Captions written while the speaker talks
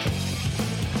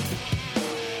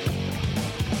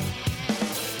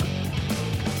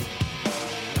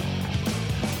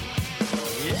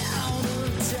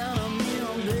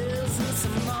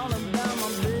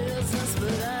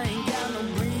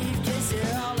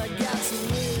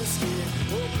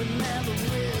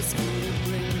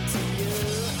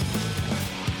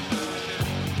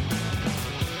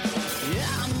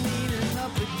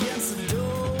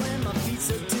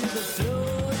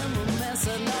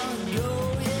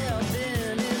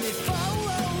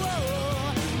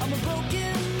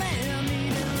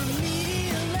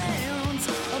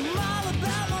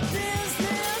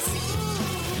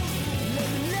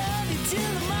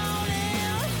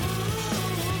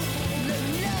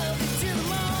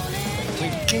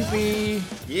Jimpy.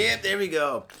 Yep, there we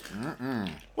go.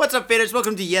 What's up, faders?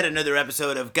 Welcome to yet another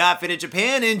episode of Got Fit in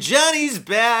Japan, and Johnny's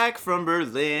back from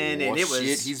Berlin. And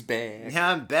He's back. Yeah,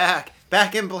 I'm back.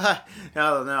 Back in black.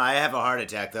 No, I have a heart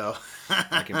attack, though.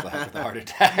 Back in black with a heart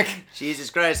attack. Jesus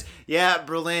Christ. Yeah,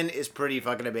 Berlin is pretty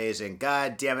fucking amazing.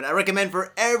 God damn it. I recommend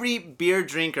for every beer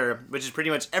drinker, which is pretty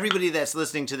much everybody that's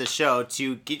listening to the show,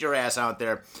 to get your ass out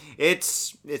there.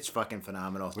 It's fucking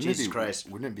phenomenal. Jesus Christ.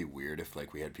 Wouldn't it be weird if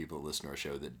we had people listen to our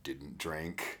show that didn't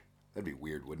drink? That'd be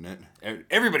weird, wouldn't it?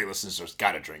 Everybody listens to us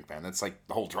gotta drink, man. That's like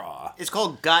the whole draw. It's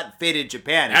called Got Fit in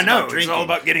Japan. I know, it's all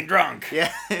about getting drunk.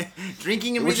 Yeah.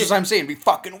 Drinking and Which is, I'm saying, be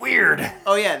fucking weird.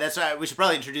 Oh, yeah, that's right. We should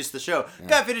probably introduce the show. Yeah.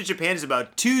 Got Fit in Japan is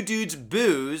about two dudes'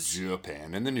 booze.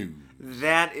 Japan in the news.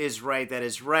 That is right.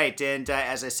 And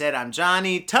as I said, I'm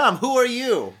Johnny. Tom, who are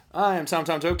you? I am Tom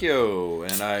Tokyo,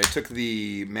 and I took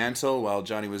the mantle while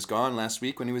Johnny was gone last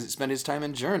week when he spent his time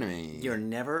in Germany. You're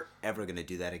never, ever going to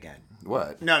do that again.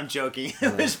 What? No, I'm joking.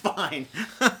 It was fine.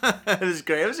 It was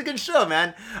great. It was a good show,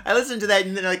 man. I listened to that,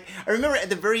 and then, I remember at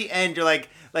the very end, you're like,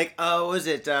 oh, what was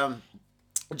it?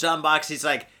 John Box, he's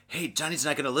like, hey, Johnny's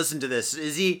not going to listen to this,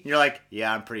 is he? And you're like,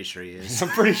 yeah, I'm pretty sure he is. I'm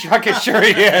pretty fucking sure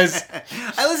he is.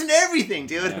 I listen to everything,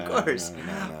 dude, of course.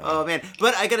 No. Oh, man.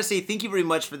 But I got to say, thank you very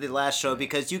much for the last show,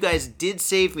 because you guys did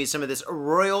save me some of this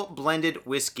Royal Blended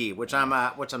Whiskey, which I'm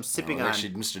sipping on.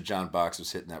 Actually, Mr. John Box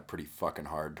was hitting that pretty fucking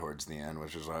hard towards the end,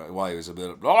 which is why he was a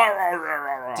bit...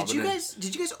 Did you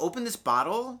guys open this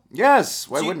bottle? Yes.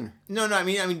 Why wouldn't? No, I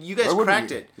mean, you guys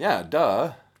cracked it. Yeah,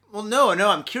 duh. Well, no,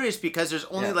 I'm curious because there's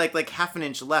only like half an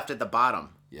inch left at the bottom.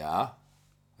 Yeah?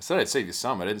 I said I'd save you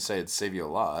some. I didn't say I'd save you a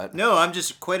lot. No, I'm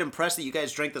just quite impressed that you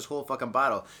guys drank this whole fucking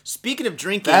bottle. Speaking of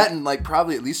drinking... That and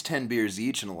probably at least 10 beers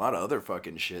each and a lot of other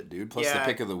fucking shit, dude. Plus the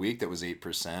pick of the week that was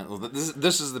 8%. Well,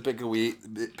 this is the pick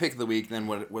of the week. Then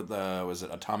what was it?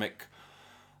 Atomic...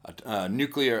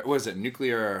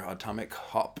 nuclear atomic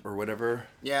hop or whatever.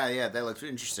 Yeah, that looked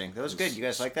interesting. That was good. You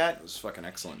guys like that? It was fucking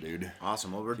excellent, dude.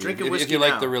 Awesome. Well, we're drinking whiskey If you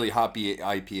now. like the really hoppy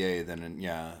IPA, then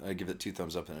I give it 2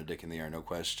 thumbs up and a dick in the air, no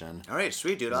question. All right,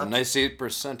 sweet, dude. It's a nice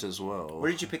 8% as well. Where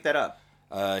did you pick that up?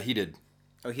 He did.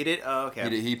 Oh, he did? Oh,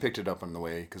 okay. He picked it up on the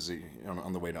way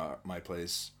on the way to my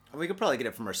place. We could probably get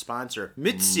it from our sponsor,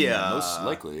 Mitsuya. Most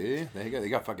likely. They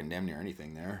got fucking damn near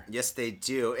anything there. Yes, they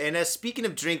do. And speaking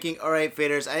of drinking, all right,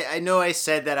 faders, I know I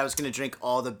said that I was going to drink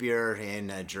all the beer in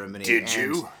Germany. Did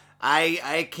you?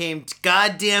 I came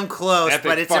goddamn close, Epic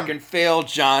but it's fucking fail,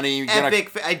 Johnny.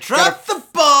 I dropped the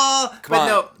ball. Come on,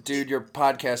 no. Dude, your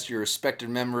podcast, you're a respected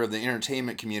member of the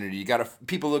entertainment community.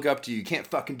 People look up to you. You can't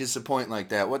fucking disappoint like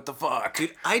that. What the fuck?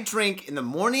 Dude, I drink in the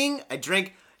morning. I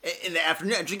drink in the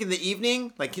afternoon. I drink in the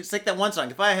evening. It's like that one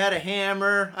song. If I had a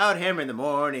hammer, I would hammer in the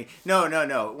morning.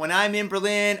 No. When I'm in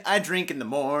Berlin, I drink in the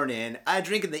morning. I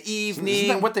drink in the evening. Isn't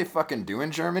that what they fucking do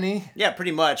in Germany? Yeah,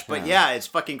 pretty much. But yeah, it's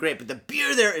fucking great. But the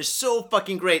beer there is so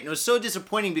fucking great. And it was so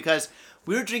disappointing because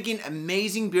we were drinking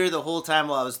amazing beer the whole time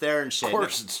while I was there and shit. Of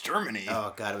course, it's Germany.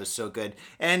 Oh, God, it was so good.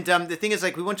 And the thing is,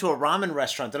 we went to a ramen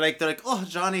restaurant. They're like, oh,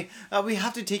 Johnny, we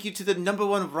have to take you to the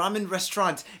 #1 ramen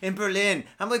restaurant in Berlin.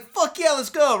 I'm like, fuck yeah,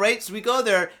 let's go, right? So we go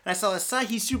there, and I saw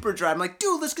Asahi Super Dry. I'm like,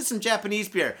 dude, let's get some Japanese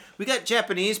beer. We got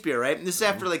Japanese beer, right? And this is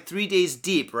after 3 days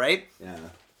deep, right? Yeah.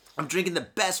 I'm drinking the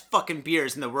best fucking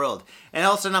beers in the world. And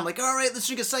all of a sudden, I'm like, all right, let's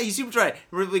drink Asahi Super Dry.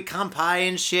 We kanpai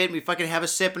and shit, and we fucking have a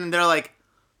sip, and they're like,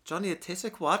 Johnny, it tastes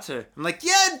like water. I'm like,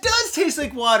 yeah, it does taste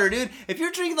like water, dude. If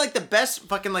you're drinking the best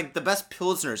fucking the best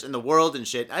pilsners in the world and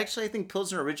shit. Actually, I think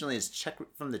pilsner originally is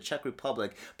from the Czech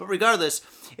Republic. But regardless,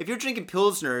 if you're drinking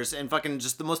pilsners and fucking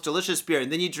just the most delicious beer,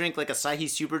 and then you drink Asahi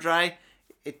Super Dry,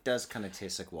 it does kind of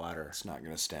taste like water. It's not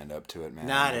gonna stand up to it, man.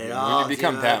 Not at all. When you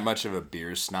become that much of a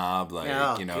beer snob,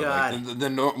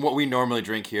 what we normally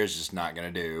drink here is just not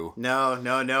gonna do. No.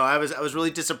 I was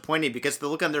really disappointed because the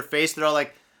look on their face, they're all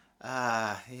like,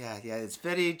 yeah, it's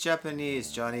very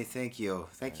Japanese, Johnny. Thank you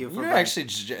for... actually,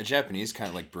 Japanese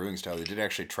kind of brewing style. They did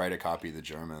actually try to copy the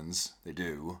Germans. They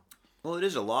do. Well, it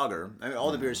is a lager. I mean,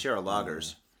 all the beers here are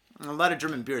lagers. A lot of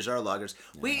German beers are lagers.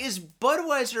 Yeah. Wait, is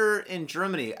Budweiser in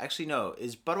Germany? Actually, no.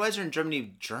 Is Budweiser in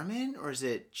Germany German or is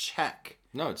it Czech?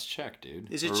 No, it's Czech,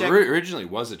 dude. Is it Czech? Originally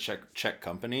was a Czech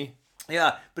company.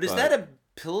 Yeah, but is that a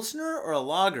Pilsner or a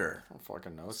lager? I don't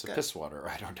fucking know. It's a piss water.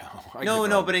 I don't know.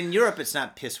 No, but in Europe it's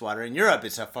not piss water. In Europe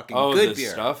it's a fucking good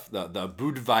beer. Stuff? The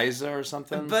Budweiser or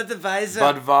something? Budweiser.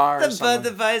 Budvar. The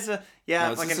Budweiser.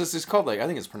 Yeah, no, it's called like I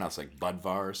think it's pronounced like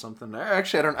Budvar or something.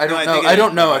 Actually, I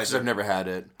don't know because I've never had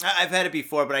it. I've had it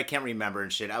before, but I can't remember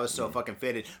and shit. I was so fucking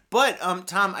faded. But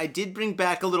Tom, I did bring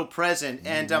back a little present,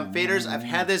 and Faders, I've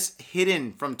had this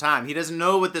hidden from Tom. He doesn't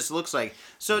know what this looks like.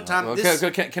 So Tom,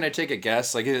 can I take a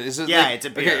guess? Like, is it? Yeah, like, it's a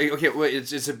beer. Okay, wait,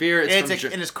 it's a beer. And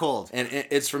it's cold. And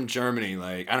it's from Germany.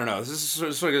 Like, I don't know. This is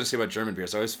what I'm gonna say about German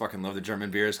beers. I always fucking love the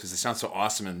German beers because they sound so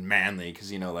awesome and manly.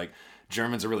 Because like.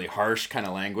 German's a really harsh kind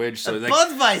of language. So like,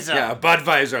 Budweiser. Yeah,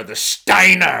 Budweiser, the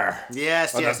Steiner.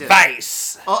 Yes. The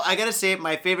Weiss. Oh, I gotta say,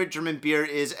 my favorite German beer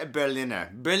is Berliner.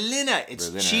 It's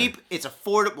cheap, it's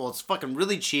affordable, it's fucking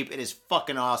really cheap. It is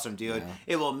fucking awesome, dude. Yeah.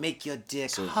 It will make your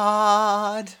dick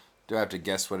hard. Do I have to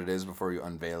guess what it is before you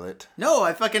unveil it? No,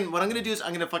 what I'm gonna do is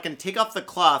I'm gonna fucking take off the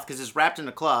cloth, because it's wrapped in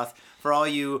a cloth, for all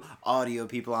you audio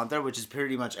people out there, which is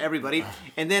pretty much everybody.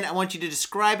 And then I want you to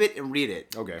describe it and read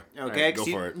it. Okay. Okay? Right, go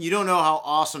for it. You don't know how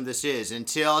awesome this is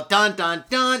until dun dun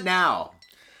dun now.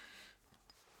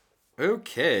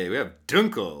 Okay, we have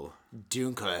Dunkel.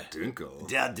 Dunkel.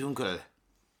 Der Dunkel.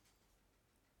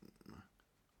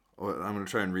 Oh, I'm gonna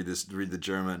try and read the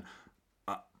German.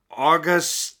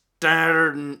 Augustina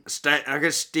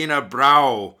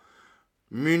Brau,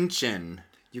 München.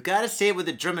 You gotta say it with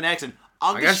a German accent.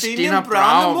 Augustina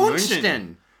Brau,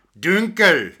 München.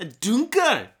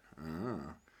 Dunkel.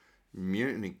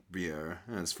 Munich beer.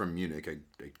 It's from Munich, I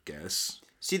guess.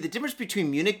 See, the difference between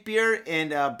Munich beer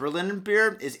and Berliner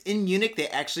beer is in Munich they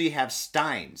actually have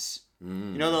steins. You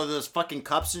know those fucking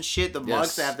cups and shit, the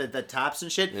mugs that have the tops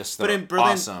and shit? Yes, but in Berlin,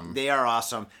 awesome. They are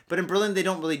awesome. But in Berlin, they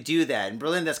don't really do that. In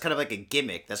Berlin, that's kind of like a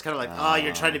gimmick. That's kind of like, oh,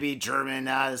 you're trying to be German.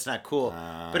 That's not cool.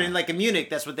 But in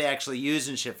Munich, that's what they actually use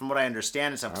and shit, from what I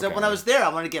understand and stuff. Because when I was there, I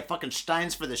wanted to get fucking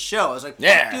steins for the show. I was like,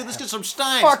 fuck, dude, let's get some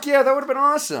steins. Fuck yeah, that would have been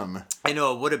awesome. I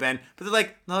know, it would have been. But they're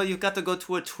like, no, you've got to go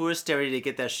to a tourist area to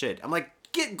get that shit. I'm like,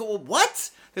 go what?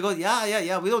 They go,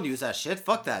 yeah, we don't use that shit.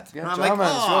 Fuck that. Yeah,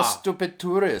 Germans, you're a stupid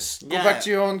tourist. Go back to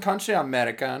your own country,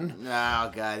 American.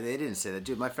 Oh, God, they didn't say that.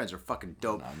 Dude, my friends are fucking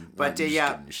dope. But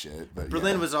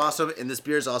Berlin was awesome, and this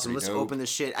beer is awesome. Let's open this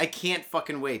shit. I can't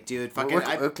fucking wait, dude.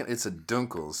 It's a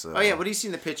Dunkel, so... Oh, yeah, what do you see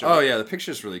in the picture? Oh, yeah, the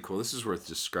picture's really cool. This is worth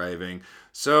describing.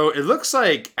 So, it looks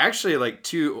like, actually, like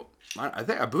two...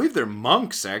 I believe they're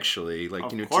monks, actually. Like,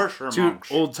 two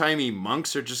old-timey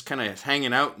monks are just kind of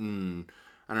hanging out in...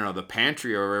 I don't know, the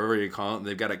pantry or whatever you call it.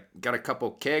 They've got a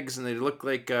couple kegs, and they look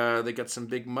like they got some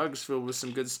big mugs filled with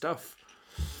some good stuff.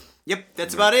 Yep,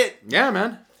 that's about it. Yeah,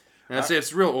 man. And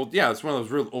it's real old. Yeah, it's one of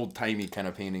those real old timey kind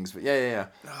of paintings. But yeah.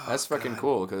 That's fucking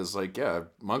cool because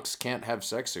monks can't have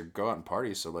sex or go out and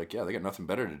party. So they got nothing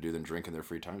better to do than drink in their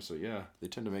free time. So yeah, they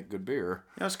tend to make good beer.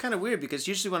 It's kind of weird because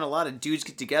usually when a lot of dudes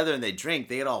get together and they drink,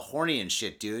 they get all horny and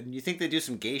shit, dude. You think they do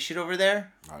some gay shit over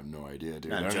there? I have no idea,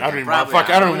 dude. I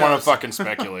don't want to fucking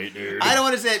speculate, dude. I don't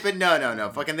want to say it, but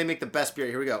no. Fucking, they make the best beer.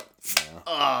 Here we go.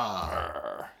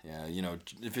 Yeah,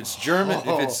 if it's German,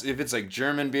 if it's like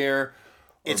German beer.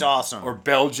 It's awesome. Or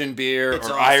Belgian beer,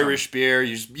 or Irish beer.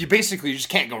 You basically just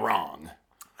can't go wrong.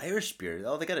 Irish beer?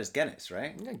 All they got is Guinness,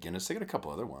 right? Yeah, Guinness. They got a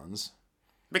couple other ones.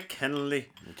 McKinley.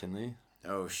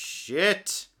 Oh,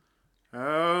 shit.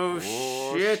 Oh,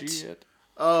 shit.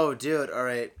 Oh, dude. All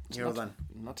right. Here, hold on.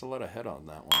 Not to let ahead on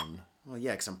that one. Well,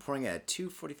 yeah, because I'm pouring it at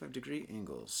 245-degree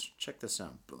angles. Check this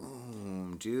out.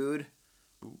 Boom, dude.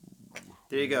 Ooh.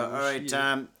 There you go. All right,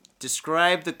 Tom.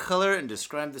 Describe the color and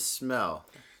describe the smell.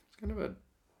 It's kind of a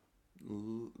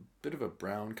bit of a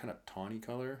brown, kind of tawny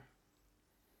color.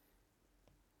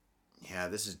 Yeah,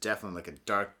 this is definitely like a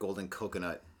dark golden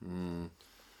coconut.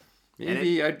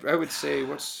 Maybe I would say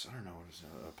what is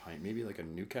a pint? Maybe like a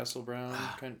Newcastle brown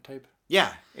kind of type.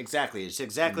 Yeah, exactly. It's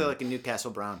exactly like a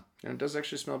Newcastle brown. And it does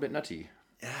actually smell a bit nutty.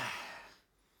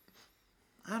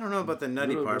 I don't know about the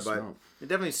nutty part, but it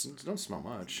definitely... It don't smell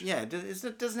much. Yeah, it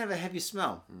doesn't have a heavy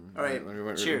smell. All right,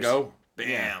 cheers. Here we go. Bam.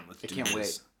 Yeah, Let's I do can't this.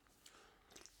 wait.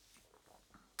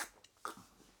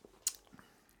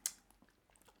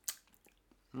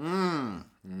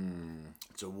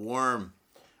 It's a warm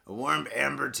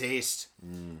amber taste.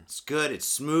 It's good. It's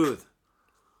smooth.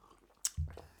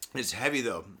 It's heavy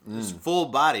though. It's full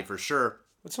body for sure.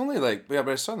 It's only but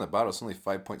I saw in the bottle it's only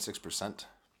 5.6%.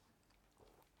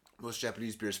 Most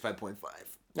Japanese beer is 5.5.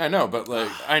 I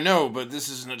know, but this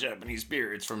isn't a Japanese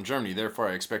beer. It's from Germany. Therefore,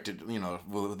 I expected, with a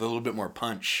little bit more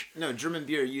punch. No, German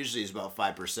beer usually is about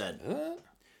 5%.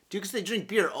 Dude, because they drink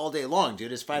beer all day long,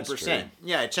 dude. It's 5%.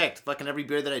 Yeah, I checked. Fucking every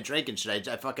beer that I drank and shit.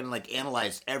 I fucking,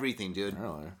 analyzed everything, dude.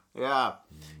 Really? Yeah.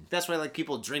 That's why,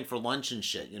 people drink for lunch and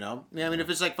shit, Yeah, I mean, if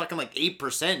it's, fucking,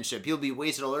 8% and shit, people be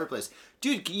wasted all over the place.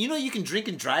 Dude, you can drink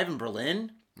and drive in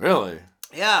Berlin? Really?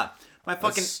 Yeah. My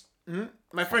fucking...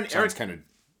 My friend Eric... kind of...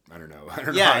 I don't know. I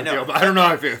don't know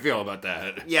how I feel about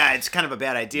that. Yeah, it's kind of a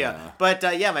bad idea. Yeah. But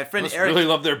my friend Eric really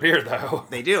love their beer though.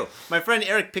 They do. My friend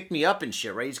Eric picked me up and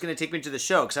shit, right? He's gonna take me to the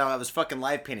show because I was fucking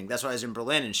live painting. That's why I was in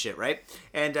Berlin and shit, right?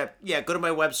 And go to my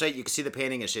website. You can see the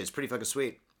painting and shit. It's pretty fucking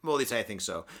sweet. Well, at least I think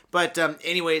so. But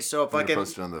anyway, so if I can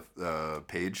post it on the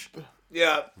page.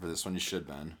 Yeah. For this one, you should,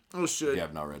 man. Oh, should. If you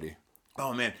haven't already.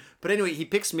 Oh, man. But anyway, he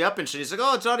picks me up and shit. He's like,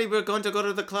 oh, Johnny, we're going to go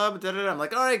to the club. Da-da-da. I'm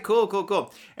like, all right,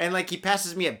 cool. And, like, he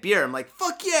passes me a beer. I'm like,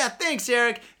 fuck yeah, thanks,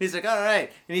 Eric. And he's like, all right.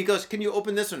 And he goes, can you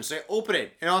open this one? So I open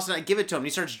it. And all of a sudden, I give it to him. And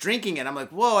he starts drinking it. I'm like,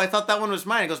 whoa, I thought that one was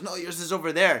mine. He goes, no, yours is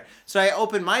over there. So I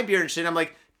open my beer and shit. I'm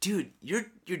like, dude, you're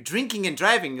drinking and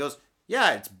driving. He goes,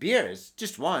 yeah, it's beer. It's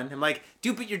just one. I'm like,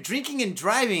 dude, but you're drinking and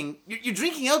driving. You're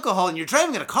drinking alcohol and you're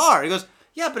driving in a car. He goes,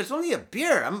 yeah, but it's only a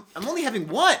beer. I'm only having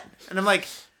one. And I'm like,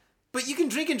 but you can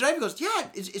drink and drive. He goes, yeah,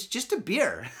 it's just a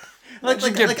beer. like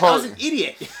I was an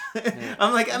idiot.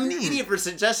 I'm an idiot for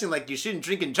suggesting like you shouldn't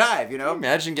drink and drive, you know?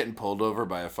 Imagine getting pulled over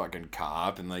by a fucking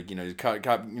cop and like, the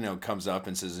cop, comes up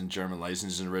and says in German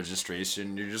license and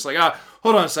registration. You're just like,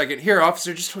 hold on a second. Here,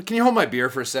 officer, can you hold my beer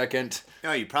for a second?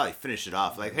 No, you probably finish it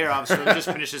off. Like, here, officer,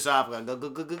 just finish this off.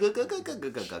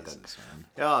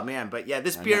 Oh, man. But yeah,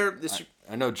 this beer...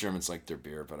 I know Germans like their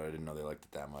beer, but I didn't know they liked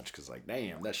it that much because, like,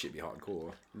 damn, that shit be hot and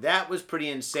cool. That was pretty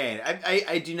insane.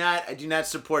 I do not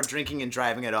support drinking and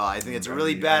driving at all. I think it's a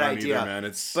really bad idea. Either,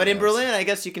 man. But in Berlin, I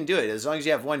guess you can do it as long as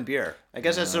you have one beer. I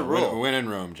guess that's a rule. Win in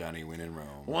Rome, Johnny. Win in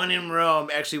Rome. One in Rome.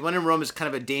 Actually, one in Rome is kind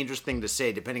of a dangerous thing to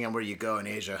say depending on where you go in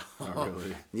Asia. Oh,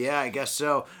 really? Yeah, I guess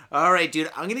so. All right,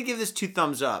 dude. I'm gonna give this 2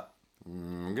 thumbs up.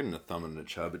 I'm getting a thumb and a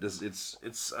chub. There's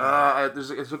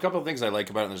a couple of things I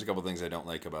like about it, and there's a couple of things I don't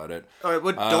like about it. All right,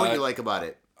 what don't you like about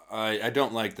it? I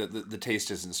don't like that the taste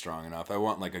isn't strong enough. I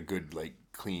want like a good, like,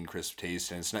 clean, crisp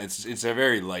taste, and it's a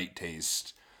very light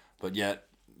taste, but at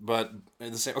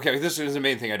the same. Okay, this is the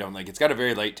main thing I don't like. It's got a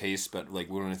very light taste, but like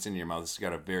when it's in your mouth, it's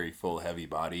got a very full, heavy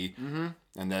body,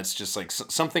 and that's just like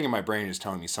something in my brain is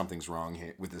telling me something's wrong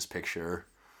here with this picture.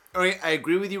 All right, I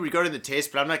agree with you regarding the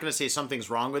taste, but I'm not going to say something's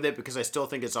wrong with it because I still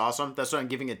think it's awesome. That's why I'm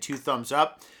giving it 2 thumbs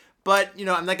up. But,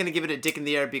 I'm not going to give it a dick in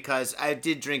the air because I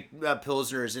did drink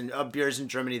Pilsners and beers in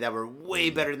Germany that were way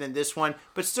better than this one.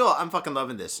 But still, I'm fucking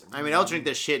loving this. I mean, I'll drink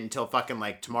this shit until fucking,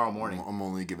 like, tomorrow morning. I'm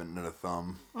only giving it a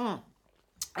thumb.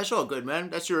 That's all good, man.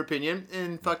 That's your opinion.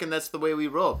 And fucking that's the way we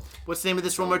roll. What's the name of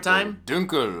this one more time?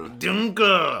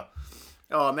 Dunkel.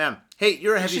 Oh, man. Hey,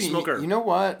 you're a heavy smoker. You know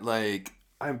what? Like...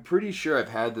 I'm pretty sure I've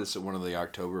had this at one of the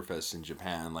Oktoberfests in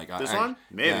Japan. Like this one?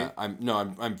 Maybe. Yeah,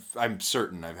 I'm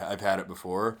certain I've had it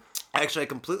before. Actually, I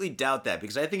completely doubt that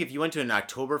because I think if you went to an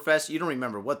Oktoberfest, you don't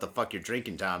remember what the fuck you're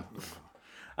drinking, Tom.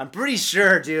 I'm pretty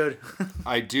sure, dude.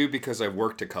 I do because I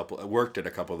worked at a couple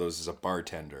of those as a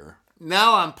bartender.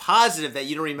 Now I'm positive that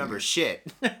you don't remember shit.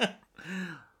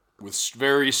 With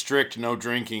very strict no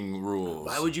drinking rules.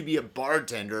 Why would you be a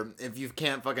bartender if you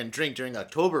can't fucking drink during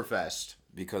Oktoberfest?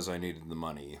 Because I needed the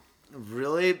money.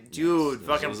 Really? Dude, yes,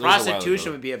 fucking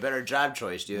prostitution would be a better job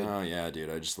choice, dude. Oh, yeah, dude.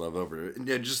 I just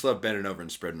love bending over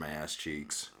and spreading my ass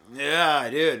cheeks. Yeah,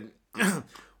 dude.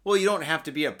 Well, you don't have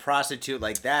to be a prostitute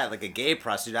like that, like a gay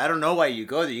prostitute. I don't know why you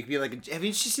go there. You could be like, have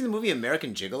you seen the movie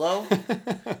American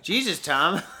Gigolo? Jesus,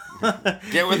 Tom.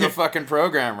 Get with the fucking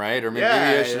program, right? Or maybe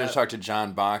I should have talked to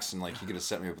John Box and like he could have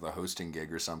set me up with a hosting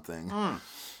gig or something.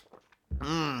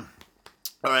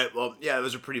 All right, well, yeah, it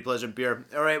was a pretty pleasant beer.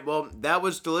 All right, well, that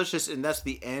was delicious, and that's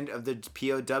the end of the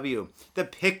POW. The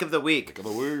pick of the week. Pick of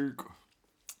the week.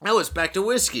 Now it's back to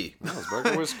whiskey. Now it's back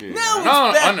to whiskey. Now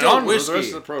it's back to whiskey. The rest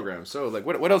of the program. So, like,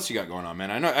 what else you got going on,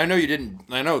 man? I know you didn't.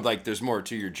 I know, like, there's more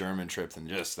to your German trip than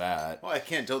just that. Well, I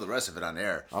can't tell the rest of it on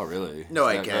air. Oh, really? No,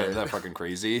 I can't. Is that fucking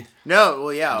crazy? No,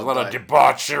 well, yeah. There's a lot of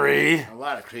debauchery. A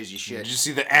lot of crazy shit. Did you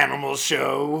see the animal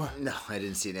show? No, I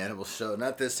didn't see an animal show.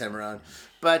 Not this time around.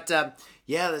 But,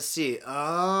 yeah, let's see.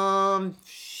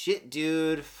 Shit,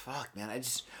 dude. Fuck, man.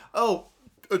 I'll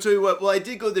tell you what. Well, I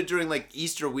did go there during, like,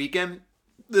 Easter weekend.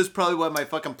 That's probably why my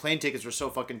fucking plane tickets were so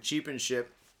fucking cheap and shit.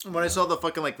 And when I saw the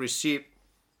fucking, like, receipt,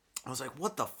 I was like,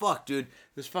 what the fuck, dude?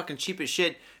 It was fucking cheap as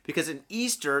shit. Because in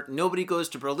Easter, nobody goes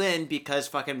to Berlin because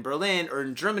fucking Berlin, or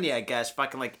in Germany, I guess,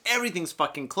 fucking, like, everything's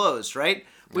fucking closed, right?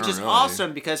 Which is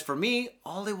awesome because for me,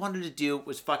 all I wanted to do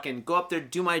was fucking go up there,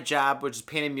 do my job, which is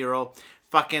paint a mural,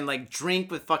 fucking like drink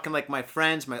with fucking like my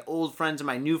friends, my old friends and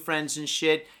my new friends and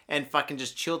shit, and fucking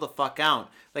just chill the fuck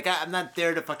out. Like I'm not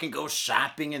there to fucking go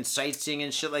shopping and sightseeing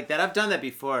and shit like that. I've done that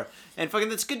before, and fucking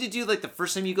that's good to do like the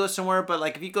first time you go somewhere. But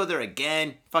like if you go there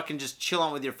again, fucking just chill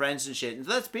on with your friends and shit. And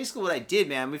that's basically what I did,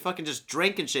 man. We fucking just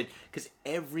drank and shit because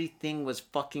everything was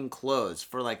fucking closed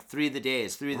for like 3 of the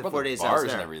 4 days. Bars I was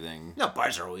there. and everything. No,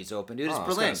 bars are always open, dude. It's Berlin. I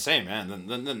was gonna say,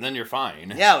 man. Then you're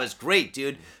fine. Yeah, it was great,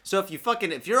 dude. So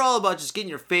if you're all about just getting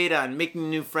your fade on, making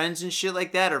new friends and shit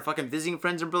like that, or fucking visiting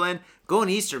friends in Berlin, go on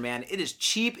Easter, man. It is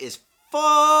cheap as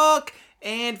fuck,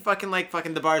 and fucking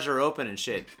the bars are open and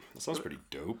shit. That sounds pretty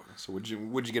dope. So what'd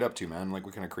you get up to, man? Like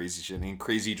what kind of crazy shit? Any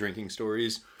crazy drinking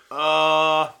stories?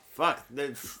 Fuck.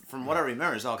 From what I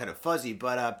remember, it's all kind of fuzzy.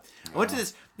 But I went to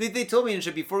this. They told me and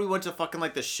shit before we went to fucking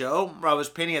like the show where I was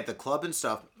painting at the club and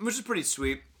stuff, which is pretty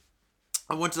sweet.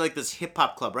 I went to like this hip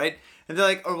hop club, right? And they're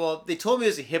like, they told me it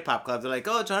was a hip hop club. They're like,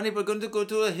 oh, Johnny, we're going to go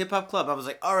to a hip hop club. I was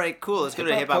like, all right, cool, let's go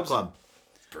to a hip hop club.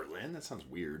 Berlin? That sounds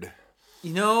weird.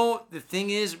 You know, the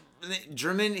thing is,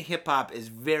 German hip hop is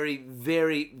very,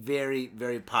 very, very,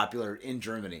 very popular in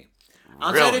Germany.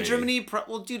 Outside of Germany,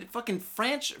 well, dude, fucking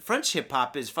French hip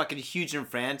hop is fucking huge in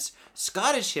France.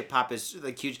 Scottish hip hop is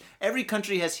like huge. Every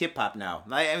country has hip hop now.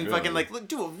 I mean, really? Fucking like,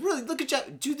 look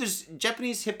at dude. There's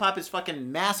Japanese hip hop is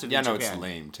fucking massive. Yeah, in Japan. It's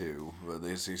lame too.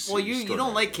 Well, you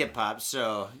don't like hip hop,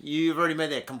 so you've already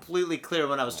made that completely clear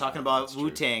when I was talking about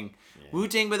Wu-Tang. Yeah.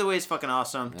 Wu-Tang, by the way, is fucking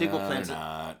awesome. Dig will plans it.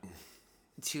 Not.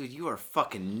 Dude, you are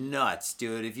fucking nuts,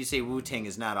 dude. If you say Wu-Tang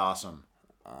is not awesome.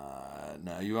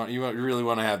 No, you really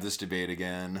want to have this debate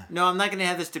again? No, I'm not going to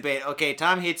have this debate. Okay,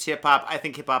 Tom hates hip hop. I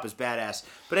think hip hop is badass.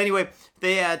 But anyway,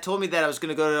 they told me that I was going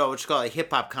to go to what you call a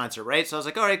hip hop concert, right? So I was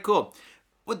like, all right, cool.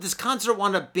 What this concert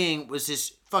wound up being was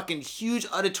this fucking huge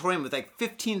auditorium with like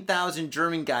 15,000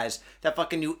 German guys that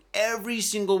fucking knew every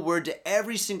single word to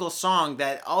every single song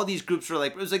that all these groups were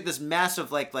like. It was like this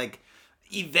massive like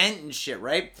event and shit,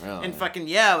 right? Really? And fucking,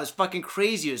 yeah, it was fucking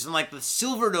crazy. It was in like the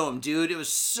Silver Dome, dude. It was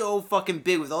so fucking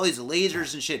big with all these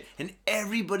lasers and shit. And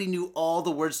everybody knew all the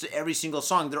words to every single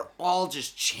song. They're all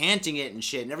just chanting it and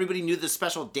shit. And everybody knew the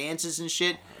special dances and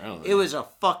shit. Really? It was a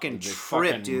fucking trip,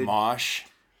 fucking dude. Mosh?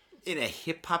 In a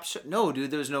hip hop show? No,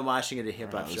 dude, there was no moshing at a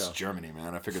hip hop show. It's Germany,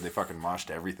 man. I figured they fucking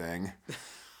moshed everything.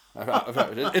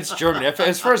 It's Germany.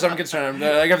 As far as I'm concerned,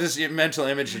 I got this mental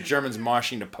image of Germans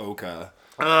moshing to polka.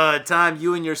 Tom,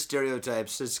 you and your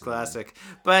stereotypes. It's classic.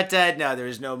 But no, there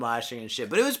was no moshing and shit.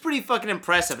 But it was pretty fucking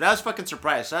impressive. And I was fucking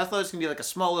surprised. So I thought it was going to be like a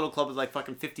small little club with like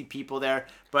fucking 50 people there.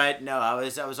 But no, I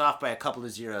was off by a couple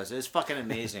of zeros. It was fucking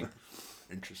amazing.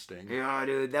 Interesting. Yeah,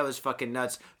 dude, that was fucking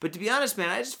nuts. But to be honest, man,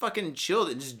 I just fucking chilled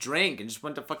and just drank and just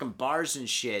went to fucking bars and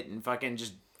shit and fucking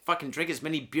just fucking drink as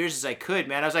many beers as I could,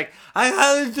 man. I was like, I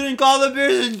had to drink all the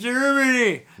beers in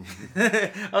Germany.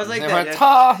 I was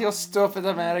like, you stupid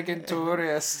American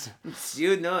tourist.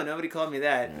 Dude, no, nobody called me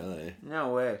that. Really?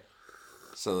 No way.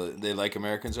 So they like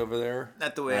Americans over there?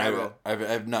 Not the way I roll.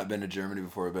 I've not been to Germany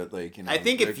before, but like, you know. I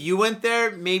think if you went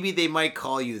there, maybe they might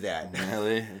call you that.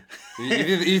 Really?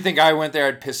 You think I went there,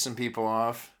 I'd piss some people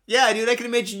off? Yeah, dude, I can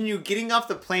imagine you getting off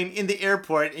the plane in the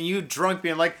airport and you drunk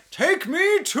being like, take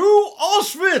me to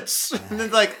Auschwitz! And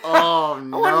then like, oh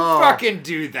no. I wouldn't fucking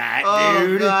do that,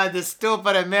 dude. Oh god, the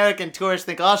stupid American tourists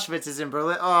think Auschwitz is in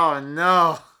Berlin. Oh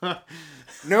no.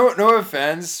 No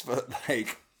offense, but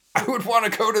like, I would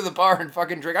want to go to the bar and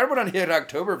fucking drink. I'd want to hit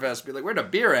Oktoberfest and be like, where'd the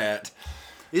beer at?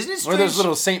 Isn't it strange? Where those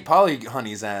little St. Pauli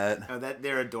honeys at? Oh,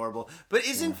 they're adorable. But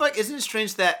isn't it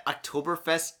strange that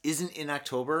Oktoberfest isn't in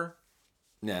October?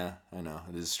 Yeah, I know.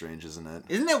 It is strange, isn't it?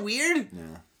 Isn't that weird?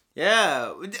 Yeah.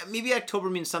 Yeah. Maybe October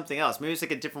means something else. Maybe it's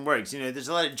like a different word. You know, there's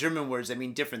a lot of German words that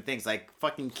mean different things, like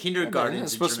fucking kindergarten.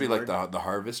 It's supposed to be like the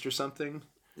harvest or something.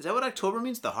 Is that what October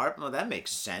means? The harvest? Well, that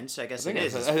makes sense. I guess it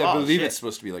is. I believe it's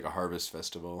supposed to be like a harvest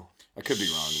festival. I could be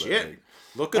wrong. Shit. But like,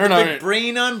 look at the big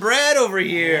brain on Brad over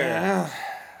here. Yeah.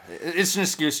 It's an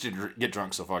excuse to get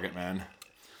drunk, so fuck it, man.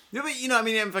 Yeah, but you know, I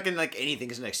mean, I'm fucking like anything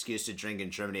is an excuse to drink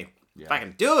in Germany. Yeah.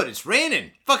 Fucking dude, it's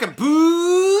raining. Fucking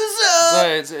booze up.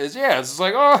 It's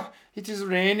like, oh, it is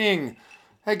raining.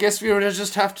 I guess we will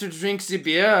just have to drink the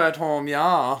beer at home,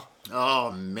 yeah.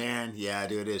 Oh man, yeah,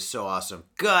 dude, it is so awesome.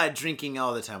 God, drinking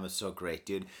all the time was so great,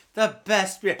 dude. The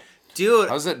best beer. Dude.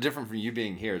 How's that different from you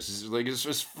being here? It's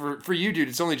just for you, dude,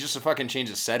 it's only just a fucking change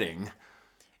of setting.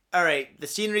 All right, the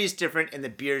scenery is different and the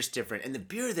beer is different. And the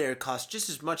beer there costs just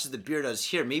as much as the beer does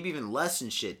here. Maybe even less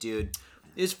and shit, dude.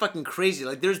 It's fucking crazy.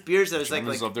 Like, there's beers that was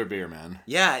Germans love their beer, man.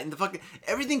 Yeah, and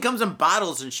everything comes in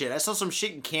bottles and shit. I saw some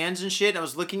shit in cans and shit, and I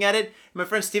was looking at it, and my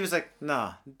friend Steve was like,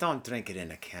 no, don't drink it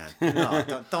in a can.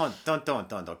 No,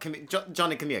 don't. Come here,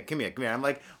 Johnny, come here. I'm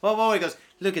like, whoa. He goes,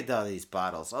 look at all these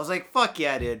bottles. I was like, fuck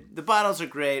yeah, dude. The bottles are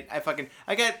great. I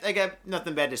got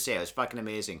nothing bad to say. It was fucking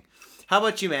amazing. How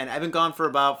about you, man? I've been gone for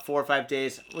about 4 or 5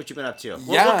 days. What you been up to?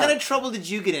 Yeah. What kind of trouble did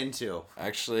you get into?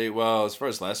 Actually, well, as far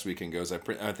as last weekend goes,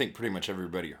 I think pretty much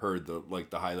everybody heard the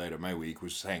highlight of my week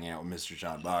was hanging out with Mr.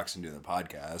 John Box and doing the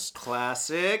podcast.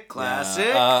 Classic.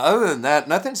 Other than that,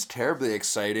 nothing's terribly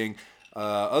exciting.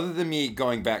 Other than me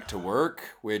going back to work,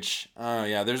 which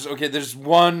there's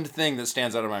one thing that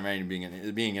stands out of my mind being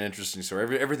an interesting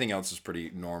story. Everything else is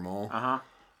pretty normal.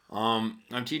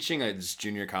 I'm teaching at this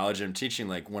junior college. I'm teaching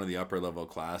like one of the upper level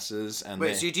classes. And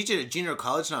so you teach at a junior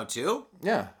college now too?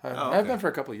 Yeah, I've been for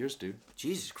a couple of years, dude.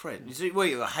 Jesus Christ!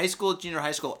 Wait, high school, junior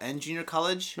high school, and junior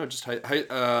college? No, just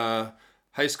high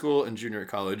school and junior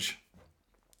college,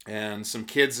 and some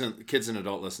kids and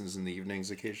adult lessons in the evenings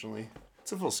occasionally.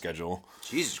 It's a full schedule.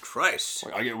 Jesus Christ!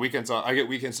 I get weekends off. I get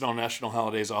weekends and all national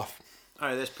holidays off. All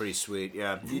right, that's pretty sweet.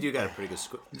 Yeah, you do got a pretty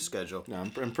good schedule. Yeah,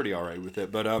 I'm pretty all right with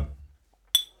it, but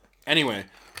anyway,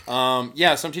 so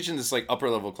I'm teaching this like upper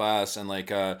level class, and like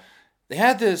they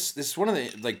had this one of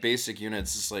the like basic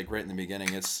units is like right in the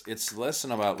beginning. It's a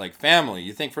lesson about like family.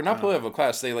 You think for an upper level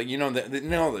class they like they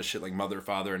know this shit like mother,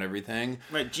 father, and everything.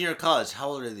 Right, junior college. How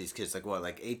old are these kids? Like what?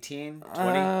 Like 18,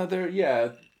 20?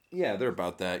 They're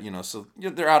about that. So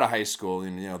they're out of high school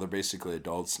and they're basically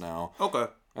adults now. Okay.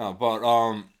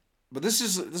 But this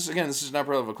is an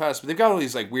upper level class, but they've got all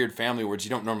these like weird family words you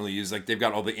don't normally use. Like they've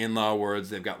got all the in-law words.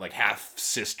 They've got like half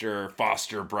sister,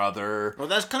 foster brother. Well,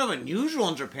 that's kind of unusual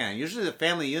in Japan. Usually the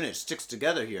family unit sticks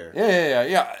together here.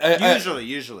 Yeah.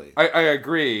 Usually. I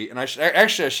agree, and I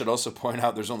should also point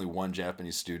out there's only one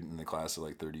Japanese student in the class of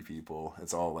like 30 people.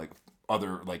 It's all like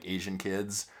other like Asian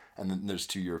kids, and then there's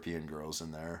 2 European girls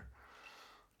in there.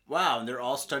 Wow, and they're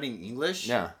all studying English?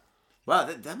 Yeah. Wow,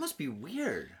 that must be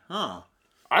weird, huh?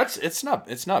 It's not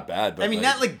bad, but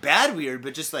not like bad weird,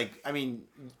 but just like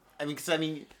because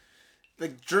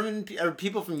like German or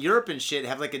people from Europe and shit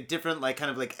have like a different like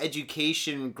kind of like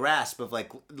education grasp of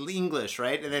like English,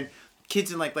 right? And then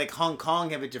kids in like Hong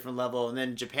Kong have a different level, and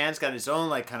then Japan's got its own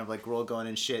like kind of like role going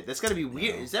and shit. That's gotta be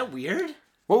weird. Is that weird?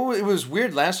 Well, it was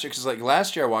weird last year because like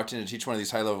last year I walked in to teach one of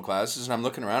these high level classes and I'm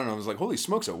looking around and I was like, holy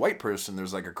smokes, a white person.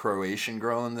 There's like a Croatian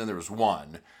girl and then there was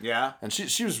one. Yeah. And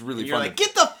she was really You're fun. Like,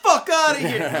 get the fuck out of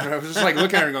here. And I was just like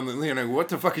looking at her and going, what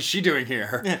the fuck is she doing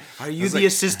here? Are you the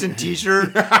assistant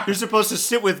teacher? You're supposed to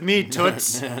sit with me,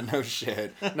 toots. No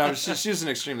shit. No, she was an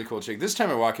extremely cool chick. This time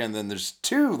I walk in, then there's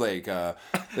 2 like they're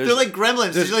like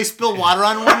gremlins. Did you like spill water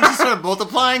on one and just start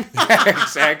multiplying? Yeah,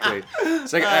 exactly.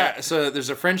 It's like so there's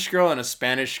a French girl and a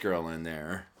Spanish girl in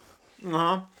there.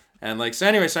 And like so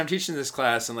I'm teaching this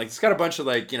class and like it's got a bunch of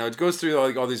like it goes through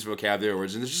all these vocabulary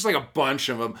words and there's just like a bunch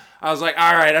of them. I was like,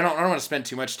 all right, I don't want to spend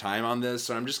too much time on this,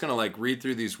 so I'm just gonna like read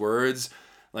through these words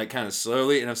like kind of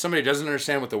slowly, and if somebody doesn't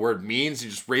understand what the word means,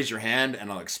 you just raise your hand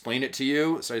and I'll explain it to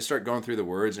you. So I start going through the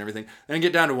words and everything, then I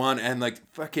get down to one and like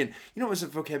fucking what was the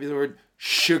vocabulary word?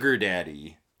 Sugar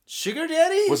daddy. Sugar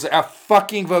daddy? Was a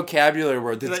fucking vocabulary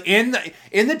word that's in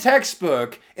the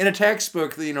textbook, in a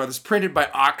textbook that's printed by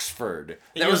Oxford.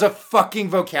 That was a fucking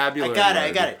vocabulary word.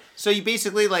 I got it. So you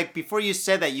basically, like, before you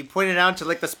said that, you pointed out to,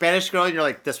 like, the Spanish girl, and you're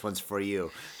like, this one's for you.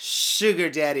 Sugar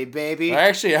daddy, baby.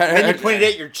 Actually, then you pointed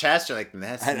at your chest, you're like,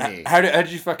 that's me. How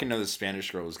did you fucking know the Spanish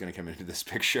girl was going to come into this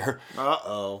picture?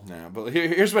 Uh-oh. No, but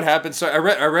here's what happened. So I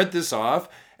read this off,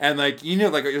 and like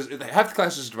half the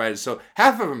class is divided, so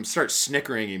half of them start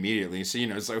snickering immediately. So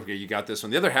it's like, okay, you got this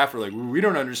one. The other half are like, we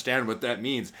don't understand what that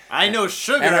means. I know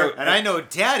sugar, and I know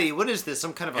daddy. What is this?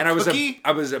 Some kind of a cookie?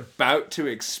 I was about to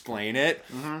explain it.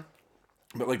 Mm-hmm.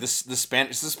 But like the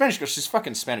Spanish girl, she's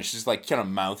fucking Spanish. She's like kind of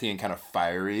mouthy and kind of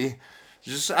fiery.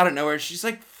 Just out of nowhere, she's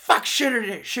like, fuck sugar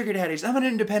daddies. I'm an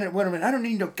independent woman. I don't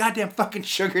need no goddamn fucking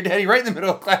sugar daddy right in the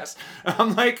middle of class.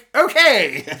 I'm like,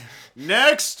 okay.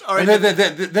 Next. All right. And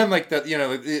then like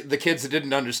the kids that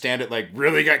didn't understand it like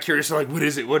really got curious. They're like, what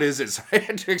is it? So I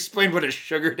had to explain what a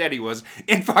sugar daddy was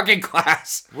in fucking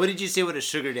class. What did you say what a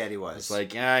sugar daddy was? It's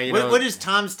like, what is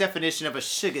Tom's definition of a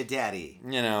sugar daddy?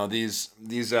 These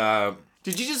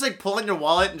Did you just like pull in your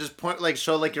wallet and just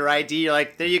show like your ID? You're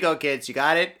like, there you go, kids, you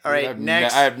got it. All right,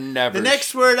 next. I've never. The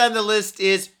next word on the list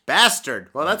is bastard.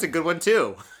 Well, that's a good one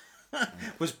too.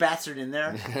 Was bastard in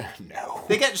there? No.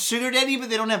 They got sugar daddy, but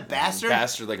they don't have bastard.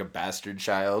 Bastard, like a bastard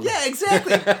child. Yeah,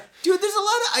 exactly. Dude, there's a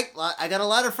lot of I got a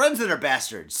lot of friends that are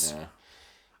bastards. Yeah.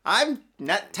 I'm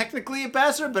not technically a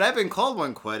bastard, but I've been called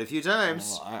one quite a few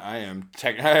times. Well, I am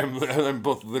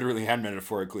both literally and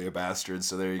metaphorically a bastard,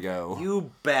 so there you go.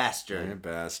 You bastard. You're a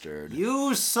bastard.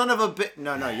 You son of a bitch.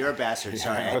 No, you're a bastard.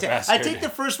 Sorry. Yeah, I take the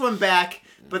first one back,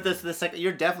 but the second,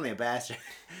 you're definitely a bastard.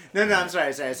 No, I'm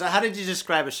sorry. So how did you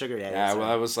describe a sugar daddy? Yeah, well,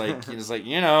 I was like,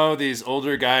 these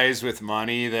older guys with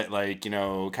money that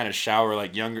kind of shower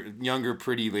like younger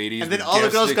pretty ladies. And then all the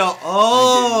girls go,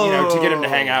 oh. To get him to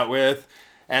hang out with.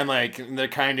 And, they're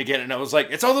kind of getting... And I was like,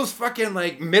 it's all those fucking,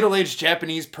 middle-aged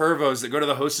Japanese pervos that go to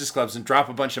the hostess clubs and drop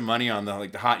a bunch of money on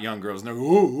the hot young girls. And they're,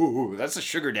 ooh, that's a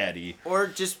sugar daddy. Or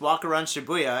just walk around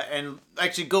Shibuya and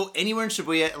actually go anywhere in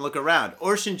Shibuya and look around.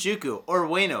 Or Shinjuku, or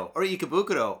Ueno, or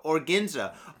Ikebukuro, or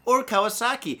Ginza, or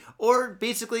Kawasaki, or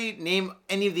basically name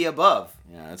any of the above.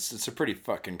 Yeah, it's a pretty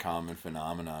fucking common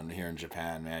phenomenon here in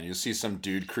Japan, man. You'll see some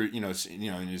dude, in his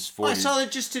 40s. Oh, I saw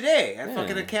that just today at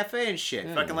fucking a cafe and shit.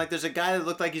 Yeah. Fucking there's a guy that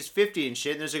looked like he's 50 and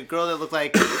shit, and there's a girl that looked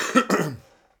like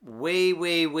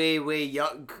way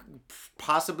young,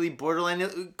 possibly borderline.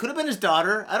 It could have been his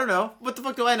daughter. I don't know. What the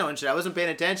fuck do I know and shit? I wasn't paying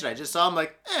attention. I just saw him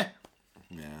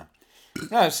Yeah.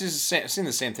 No, I've seen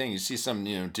the same thing. You see some,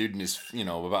 dude in his,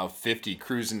 about 50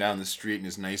 cruising down the street in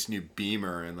his nice new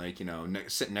Beamer, and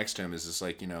sitting next to him is this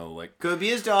could be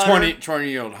his daughter,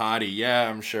 20-year-old hottie. Yeah,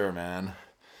 I'm sure, man.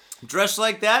 Dressed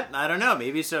like that? I don't know.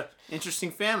 Maybe it's a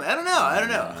interesting family. I don't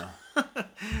know.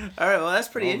 All right, well that's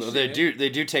pretty interesting. They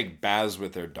do take baths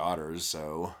with their daughters,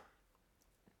 so.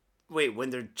 Wait,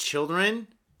 when they're children?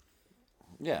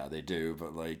 Yeah, they do,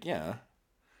 but yeah.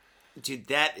 Dude,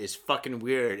 that is fucking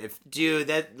weird. All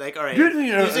right.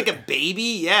 He's like a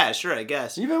baby? Yeah, sure, I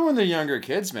guess. Even when they're younger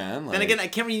kids, man. Then again, I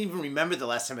can't even remember the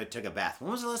last time I took a bath.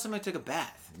 When was the last time I took a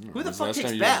bath? Who the fuck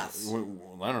takes baths? I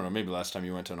don't know, maybe last time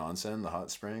you went to an onsen, the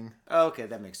hot spring. Oh, okay,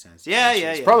 that makes sense. Yeah.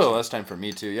 It's probably the last time for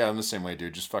me, too. Yeah, I'm the same way,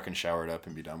 dude. Just fucking shower it up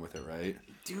and be done with it, right?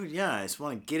 Dude, yeah, I just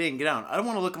want to get in, get out. I don't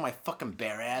want to look at my fucking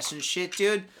bare ass and shit,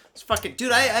 dude. It's fucking...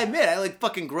 Dude, I admit, I like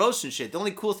fucking gross and shit. The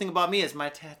only cool thing about me is my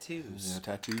tattoos. Yeah,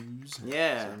 tattoos.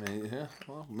 Yeah. So,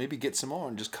 well, maybe get some more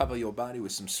and just cover your body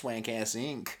with some swank-ass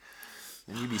ink.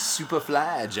 And you'd be super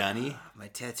fly, Johnny. My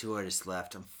tattoo artist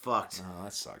left. I'm fucked. Oh,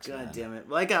 that sucks, God damn it.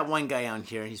 Well, I got one guy on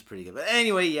here. He's pretty good. But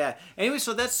anyway, yeah. Anyway,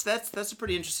 so that's a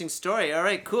pretty interesting story. All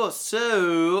right, cool.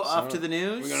 So off to the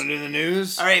news. We're going to do the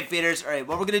news? All right, faders. All right,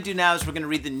 what we're going to do now is we're going to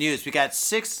read the news. We got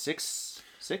 666.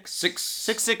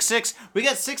 We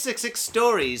got 666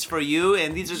 stories for you,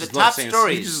 and these are the top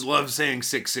stories. You just love saying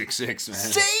 666, man.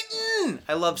 Satan!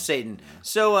 I love Satan.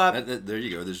 So, there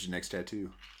you go. There's your next tattoo.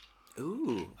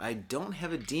 Ooh, I don't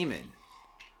have a demon.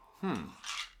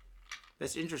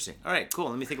 That's interesting. All right, cool.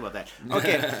 Let me think about that.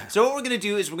 Okay, so what we're going to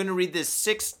do is we're going to read the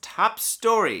 6 top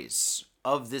stories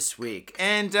of this week.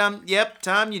 And, yep,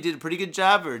 Tom, you did a pretty good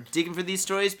job of digging for these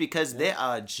stories because they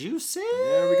are juicy.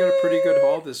 Yeah, we got a pretty good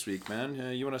haul this week, man.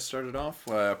 You want to start it off?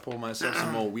 Pull myself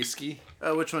some more whiskey.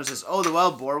 Which one is this? Oh, the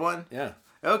wild boar one? Yeah.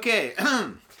 Okay.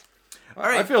 All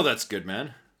right. I feel that's good,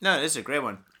 man. No, this is a great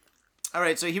one. All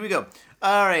right, so here we go.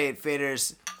 All right,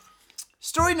 faders.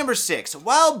 Story number 6.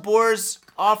 Wild boars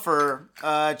offer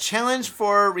a challenge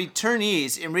for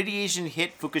returnees in radiation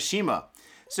hit Fukushima.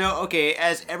 So, okay,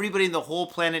 as everybody in the whole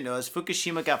planet knows,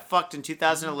 Fukushima got fucked in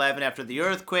 2011 after the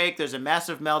earthquake. There's a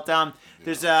massive meltdown.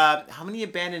 There's, how many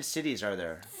abandoned cities are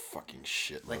there? Fucking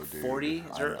shitload, like 40?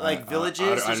 Is there,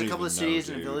 villages? There's a couple of cities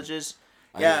and villages.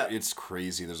 Yeah, it's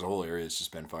crazy. There's a whole area that's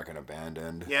just been fucking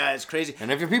abandoned. Yeah, it's crazy.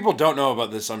 And if people don't know about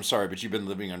this, I'm sorry, but you've been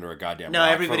living under a goddamn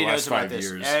rock everybody for the knows last about 5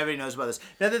 this. years. Everybody knows about this.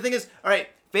 Now the thing is, all right,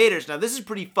 faders. Now this is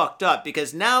pretty fucked up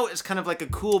because now it's kind of like a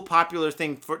cool, popular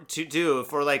thing to do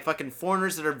for like fucking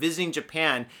foreigners that are visiting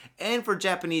Japan and for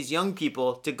Japanese young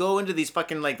people to go into these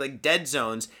fucking like dead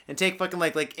zones and take fucking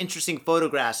like interesting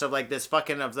photographs of like this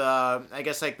fucking of the I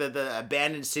guess like the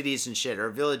abandoned cities and shit or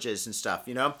villages and stuff,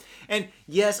 you know. And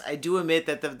yes, I do admit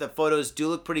that the photos do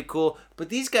look pretty cool, but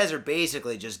these guys are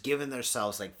basically just giving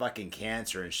themselves like fucking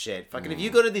cancer and shit. Fucking if you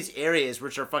go to these areas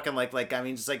which are fucking like I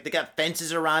mean just like they got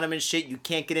fences around them and shit, you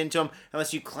can't get into them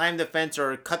unless you climb the fence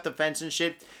or cut the fence and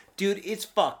shit. Dude, it's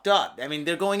fucked up. I mean,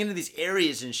 they're going into these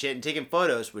areas and shit and taking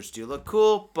photos, which do look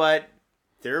cool, but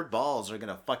their balls are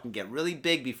gonna fucking get really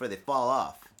big before they fall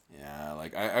off. Yeah,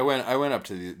 like I went up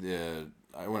to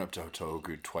I went up to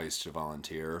Tohoku twice to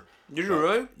volunteer. Did you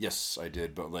really? Yes, I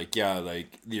did. But like the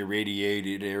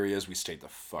irradiated areas we stayed the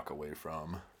fuck away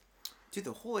from. Dude,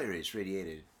 the whole area is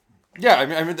radiated. Yeah,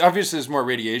 I mean, obviously there's more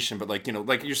radiation, but like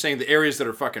like you're saying, the areas that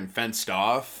are fucking fenced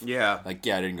off. Yeah. Like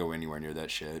I didn't go anywhere near that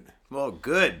shit. Well,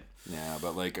 good. Yeah,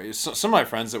 but like some of my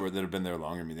friends that have been there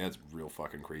longer than me, they had real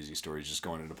fucking crazy stories. Just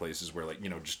going into places where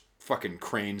just fucking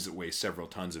cranes that weigh several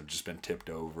tons have just been tipped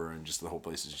over, and just the whole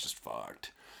place is just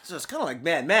fucked. So it's kind of like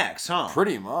Mad Max, huh?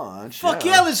 Pretty much. Fuck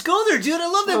yeah, let's go there, dude. I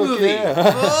love that movie.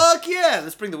 Yeah. Fuck yeah.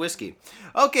 Let's bring the whiskey.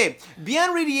 Okay,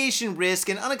 beyond radiation risk,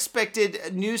 an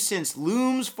unexpected nuisance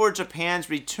looms for Japan's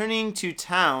returning to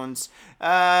towns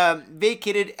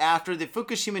vacated after the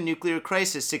Fukushima nuclear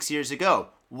crisis 6 years ago.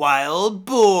 Wild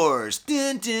boars.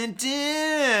 Dun, dun,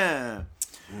 dun.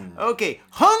 Okay,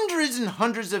 hundreds and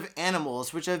hundreds of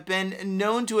animals, which have been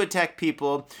known to attack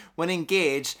people when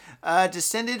engaged,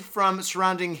 descended from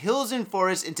surrounding hills and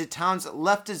forests into towns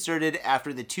left deserted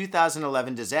after the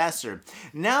 2011 disaster.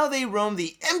 Now they roam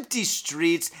the empty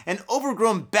streets and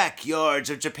overgrown backyards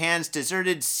of Japan's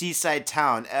deserted seaside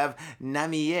town of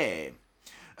Namie,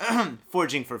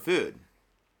 foraging for food.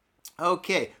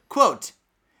 Okay, quote,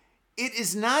 "It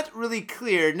is not really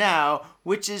clear now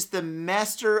which is the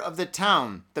master of the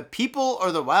town, the people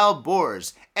or the wild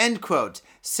boars," end quote,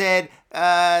 said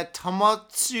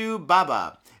Tomotsu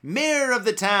Baba, mayor of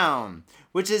the town,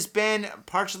 which has been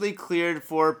partially cleared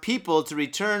for people to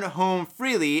return home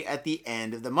freely at the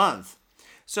end of the month.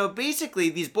 So basically,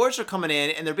 these boars are coming in,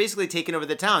 and they're basically taking over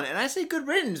the town. And I say good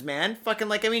riddance, man. Fucking,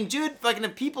 like, I mean, dude, fucking,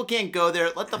 if people can't go there,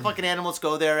 let the fucking animals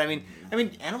go there. I mean,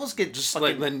 animals get Just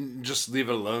fucking... then just leave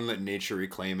it alone, let nature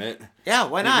reclaim it. Yeah,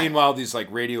 why not? Meanwhile, these, like,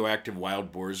 radioactive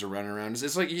wild boars are running around.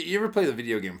 It's like, you ever play the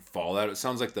video game Fallout? It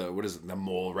sounds like the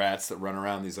mole rats that run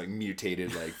around, these, like,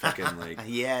 mutated, like, fucking, like...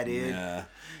 Yeah, dude. Yeah.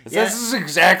 This is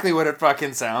exactly what it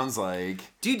fucking sounds like.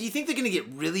 Dude, do you think they're gonna get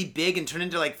really big and turn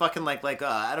into like fucking like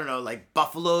I don't know, like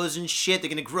buffaloes and shit? They're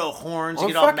gonna grow horns and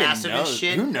get all massive and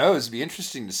shit. Who knows? It'd be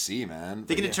interesting to see, man.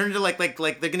 They're gonna turn into like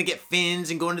they're gonna get fins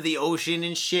and go into the ocean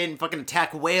and shit and fucking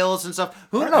attack whales and stuff.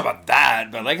 I don't know about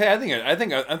that, but like I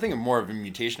think more of a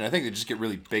mutation. I think they just get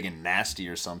really big and nasty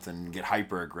or something, and get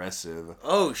hyper aggressive.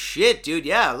 Oh shit, dude!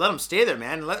 Yeah, let them stay there,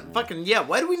 man. Fucking yeah.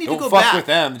 Why do we need to go fuck back? with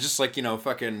them. Just like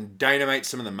fucking dynamite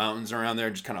some of the mountains around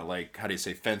there. Just kind of like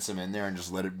fence them in there and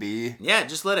just let it be. Yeah,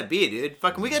 just let it be, dude.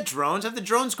 Fucking, we got drones. Have the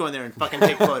drones go in there and fucking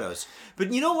take photos.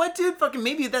 But you know what, dude? Fucking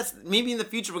maybe in the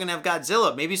future we're gonna have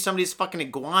Godzilla. Maybe somebody's fucking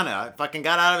iguana fucking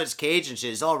got out of its cage and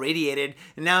shit. It's all radiated,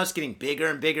 and now it's getting bigger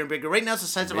and bigger and bigger. Right now it's the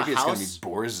size of a house. Maybe it's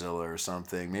gonna be Borzilla or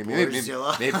something.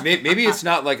 Maybe it's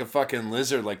not like a fucking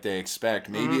lizard like they expect.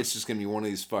 Maybe it's just gonna be one of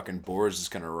these fucking boars that's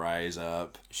gonna rise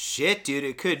up. Shit, dude,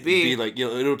 it could be. Like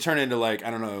it'll turn into like,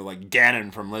 I don't know, like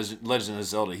Ganon from Legend of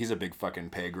Zelda. He's a big fucking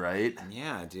pig, right?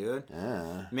 Yeah, dude.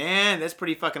 Yeah. Man, that's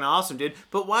pretty fucking awesome, dude.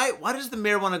 But why does the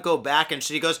mayor want to go back and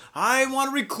shit? He goes, "I want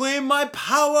to reclaim my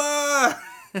power."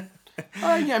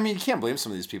 Yeah, I mean, you can't blame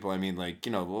some of these people. I mean, like, a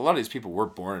lot of these people were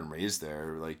born and raised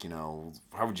there. Like,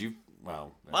 how would you?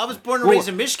 Well, I was born and raised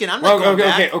in Michigan. I'm not going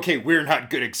back. Okay, we're not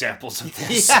good examples of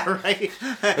this. Yeah, right.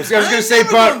 I was going to say,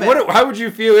 but how would you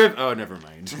feel if? Oh, never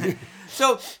mind.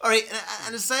 So, all right.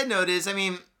 And a side note is, I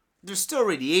mean, there's still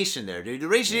radiation there, dude. The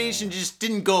radiation just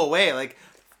didn't go away. Like,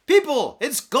 people,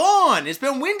 it's gone. It's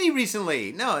been windy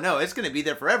recently. No, it's going to be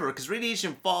there forever because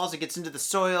radiation falls, it gets into the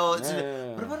soil.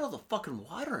 What about all the fucking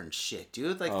water and shit,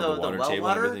 dude? Like the water well table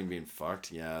water? And everything being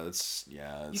fucked. Yeah,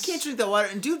 you can't drink that water.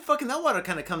 And dude, fucking that water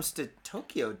kind of comes to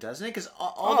Tokyo, doesn't it? Because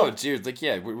dude, like,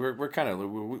 yeah, we're kind of,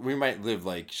 we might live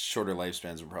like shorter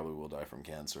lifespans and probably will die from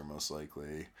cancer, most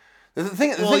likely.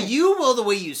 You will the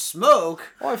way you smoke.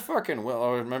 Well, I fucking will.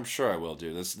 I'm sure I will,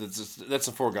 dude. That's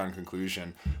a foregone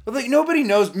conclusion. But like, nobody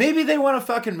knows. Maybe they want to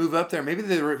fucking move up there. Maybe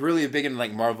they're really big in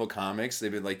like Marvel comics.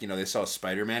 They'd be like, they saw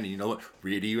Spider-Man, and you know what?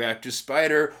 Radioactive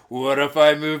spider. What if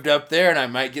I moved up there and I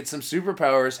might get some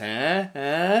superpowers?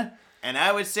 Huh? And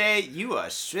I would say you are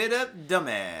straight up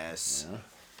dumbass. Yeah.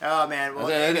 Oh man! Well,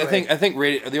 anyway. I think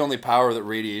the only power that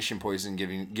radiation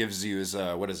poisoning gives you is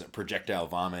projectile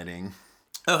vomiting.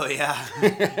 Oh, yeah.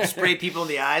 Spray people in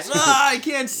the eyes. I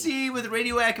can't see with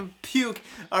radioactive puke.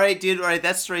 All right, dude. All right,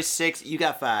 that's story 6. You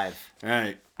got 5. All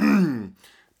right.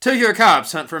 Tokyo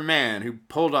cops hunt for man who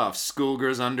pulled off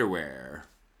schoolgirl's underwear.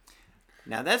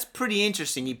 Now, that's pretty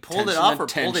interesting. He pulled it off or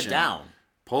pulled it down?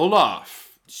 Pulled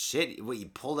off. Shit. What, you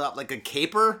pulled up like a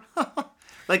caper?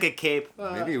 Like a cape.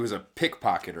 Maybe it was a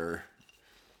pickpocketer.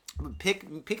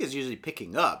 Pick is usually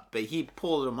picking up, but he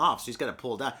pulled him off, so he's got to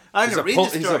pull down. I don't know. Read the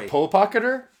story. He's a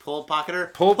pull-pocketer?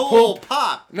 Pull-pocketer?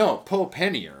 Pull-pop. No,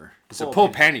 pull-pennyer. He's a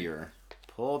pull-pennyer.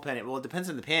 Pull-penny. Well, it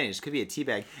depends on the panties. Could be a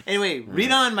teabag. Anyway,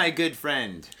 read on, my good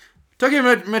friend. Tokyo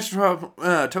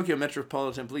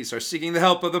Metropolitan Police are seeking the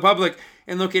help of the public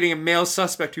in locating a male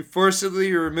suspect who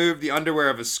forcibly removed the underwear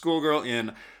of a schoolgirl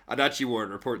in Adachi Ward,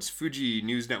 reports Fuji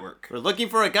News Network. We're looking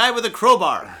for a guy with a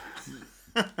crowbar.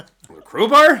 A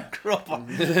crowbar?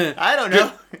 I don't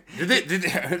know.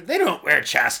 They don't wear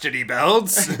chastity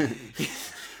belts.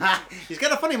 He's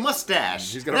got a funny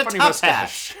mustache. He's got a funny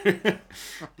mustache.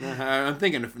 I'm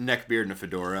thinking of neck beard and a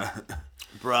fedora.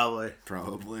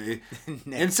 Probably.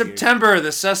 In September,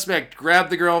 the suspect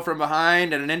grabbed the girl from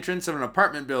behind at an entrance of an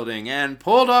apartment building and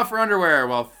pulled off her underwear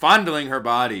while fondling her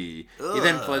body. Ugh. He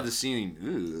then fled the scene.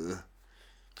 Ugh.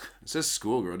 It says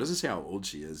schoolgirl. It doesn't say how old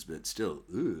she is, but still.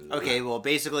 Ugh. Okay, well,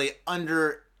 basically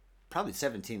probably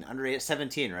 17. Under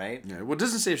 17, right? Yeah, well, it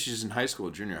doesn't say if she's in high school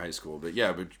or junior high school, but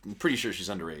yeah, but I'm pretty sure she's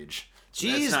underage.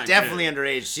 She's definitely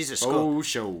underage. She's a school. Oh,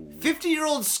 show.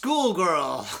 50-year-old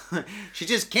schoolgirl. She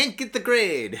just can't get the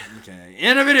grade. Okay.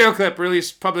 In a video clip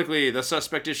released publicly, the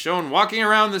suspect is shown walking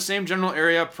around the same general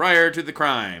area prior to the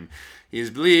crime. He is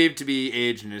believed to be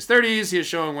aged in his 30s. He is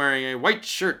shown wearing a white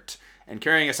shirt and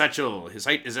carrying a satchel. His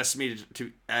height is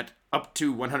estimated at up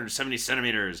to 170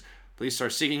 centimeters. Police are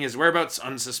seeking his whereabouts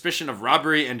on suspicion of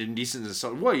robbery and indecent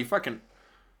assault. Whoa, you fucking...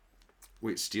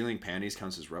 Wait, stealing panties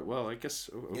counts as robbery? Well, I guess,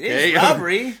 okay. It is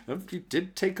robbery. You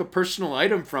did take a personal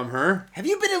item from her. Have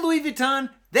you been to Louis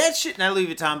Vuitton? That shit, not Louis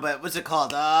Vuitton, but what's it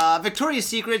called? Victoria's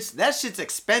Secrets. That shit's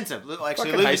expensive. Actually,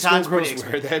 fucking Louis high Vuitton's school pretty girls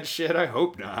expensive. wear that shit? I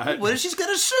hope not. What if she's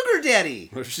got a sugar daddy?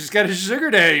 What if she's got a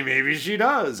sugar daddy? Maybe she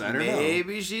does. I don't know.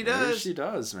 Maybe she does. Maybe she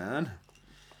does, man.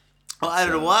 Well, I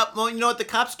don't know what. Well, you know what? The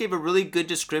cops gave a really good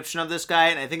description of this guy,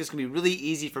 and I think it's going to be really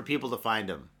easy for people to find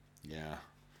him. Yeah.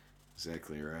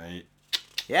 Exactly right.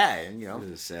 Yeah, and you know. It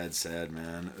is sad,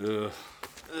 man. Ugh.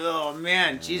 Oh,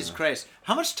 man. Jesus Christ.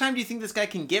 How much time do you think this guy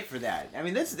can get for that? I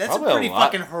mean, that's a Probably pretty a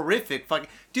lot. fucking horrific fucking...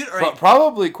 Dude, all right.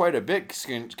 Probably quite a bit,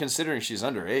 considering she's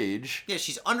underage. Yeah,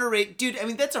 she's underage. Dude, I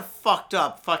mean, that's a fucked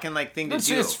up fucking, like, thing to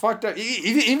do. It's fucked up.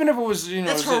 Even if it was, you know...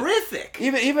 That's horrific.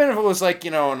 Even if it was, like,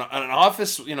 you know, an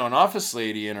office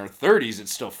lady in her 30s,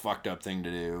 it's still a fucked up thing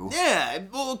to do. Yeah,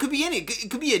 well, it could be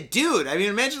it could be a dude. I mean,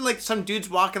 imagine, like, some dude's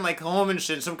walking, like, home and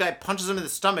shit, and some guy punches him in the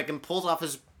stomach and pulls off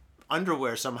his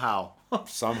underwear somehow.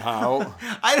 Pulls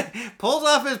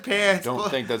off his pants.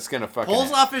 Don't think that's gonna fucking...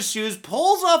 Pulls off his shoes,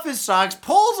 pulls off his socks,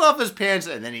 pulls off his pants,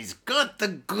 and then he's got the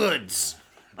goods.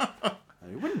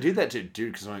 You wouldn't do that to a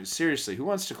dude, because, like, seriously, who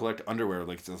wants to collect underwear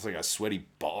like it's like a sweaty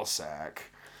ball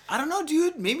sack? I don't know,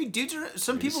 dude. Maybe dudes are...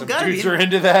 Some people gotta be... are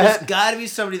into that? There's gotta be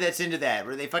somebody that's into that,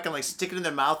 where they fucking, like, stick it in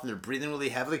their mouth and they're breathing really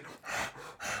heavily.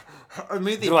 Or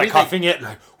maybe they're, like, coughing it,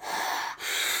 like...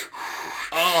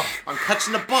 Oh, I'm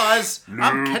catching a buzz. Luke,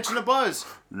 I'm catching a buzz.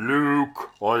 Luke,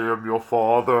 I am your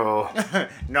father.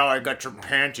 Now I got your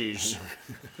panties.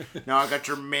 Now I got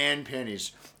your man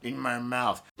panties in my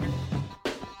mouth.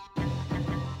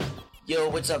 Yo,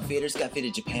 what's up, Faders? Got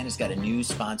Faded Japan has got a new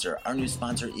sponsor. Our new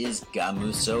sponsor is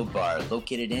Gamuso Bar,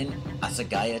 located in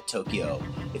Asagaya, Tokyo.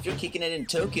 If you're kicking it in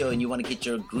Tokyo and you want to get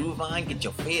your groove on, get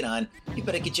your fade on, you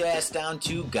better get your ass down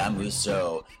to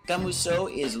Gamuso. Gamuso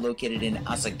is located in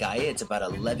Asagaya. It's about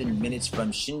 11 minutes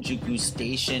from Shinjuku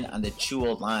Station on the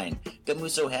Chuo line.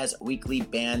 Gamuso has weekly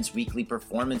bands, weekly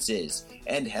performances.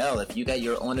 And hell, if you got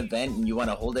your own event and you want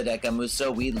to hold it at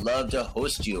Gamuso, we'd love to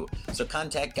host you. So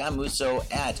contact Gamuso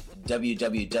at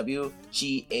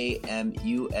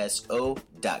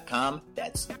www.gamuso.com.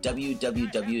 That's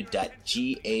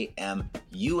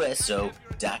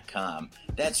www.gamuso.com.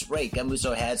 That's right,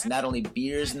 Gamuso has not only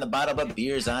beers in the bottle, but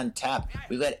beers on tap.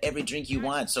 We've got every drink you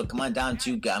want, so come on down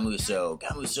to Gamuso.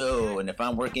 Gamuso, and if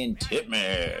I'm working, tip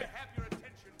me.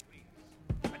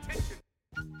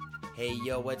 Hey,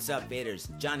 yo, what's up,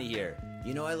 Vaders? Johnny here.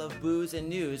 You know I love booze and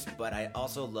news, but I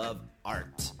also love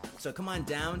art. So come on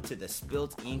down to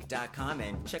thespiltink.com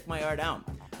and check my art out.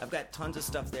 I've got tons of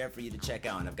stuff there for you to check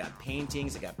out. I've got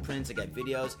paintings, I got prints, I got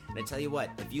videos. And I tell you what,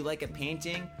 if you like a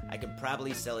painting, I could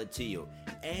probably sell it to you.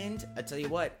 And I tell you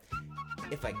what,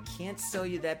 if I can't sell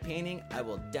you that painting, I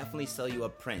will definitely sell you a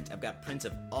print. I've got prints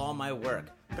of all my work.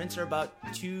 Prints are about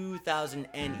 2,000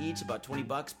 yen each, about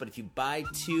 $20, but if you buy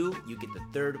two, you get the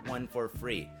third one for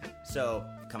free. So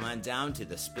come on down to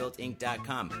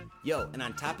thespiltink.com. Yo, and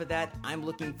on top of that, I'm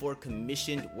looking for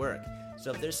commissioned work.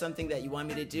 So if there's something that you want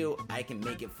me to do, I can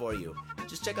make it for you.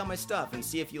 Just check out my stuff and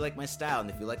see if you like my style. And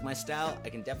if you like my style, I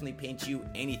can definitely paint you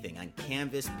anything on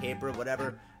canvas, paper,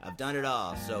 whatever. I've done it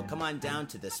all. So come on down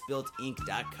to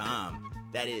thespiltink.com.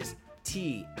 That is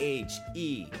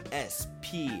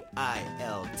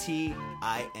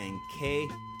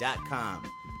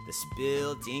THESPILTINK.com.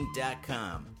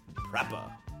 Thespiltink.com. Proper.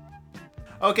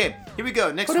 Okay, here we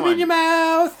go. Next one. Put them in your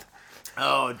mouth.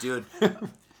 Oh, dude.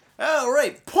 All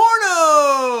right,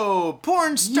 porno!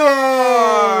 Porn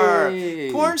star!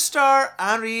 Yay! Porn star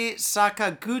Ari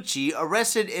Sakaguchi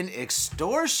arrested in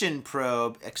extortion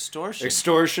probe. Extortion?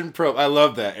 Extortion probe. I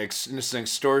love that. It's an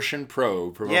extortion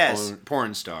probe from Yes. a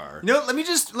porn star. No, let me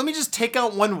just take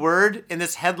out one word in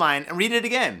this headline and read it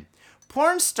again.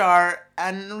 Porn star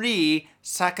Henri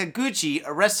Sakaguchi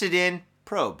arrested in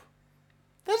probe.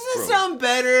 Doesn't it sound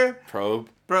better? Probe.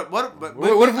 What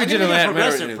if we did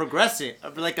a progressive,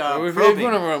 like a if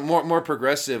probing? We more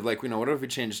progressive, like, what if we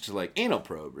changed to like anal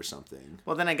probe or something?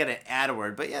 Well, then I got to add a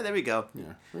word, but yeah, there we go.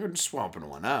 Yeah, we're just swapping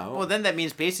one out. Well, then that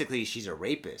means basically she's a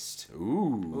rapist.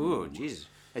 Ooh, Jesus,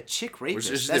 a chick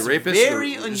rapist. Is she That's the rapist?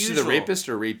 very unusual. Is she the rapist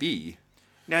or rapee?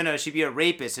 No, she'd be a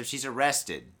rapist if she's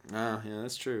arrested. Oh, yeah,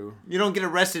 that's true. You don't get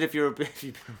arrested if you're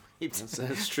raped.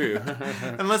 That's true.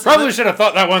 Probably should have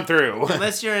thought that one through.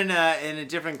 Unless you're in a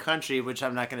different country, which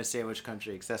I'm not going to say which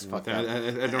country, because that's fucked up.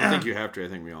 I don't think you have to. I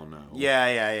think we all know.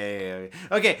 Yeah.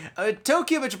 Okay,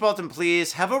 Tokyo Metropolitan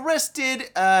Police have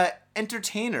arrested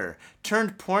entertainer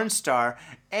turned porn star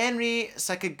Henri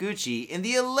Sakaguchi in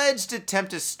the alleged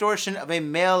attempt extortion of a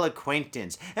male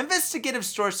acquaintance. Investigative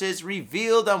sources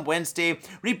revealed on Wednesday.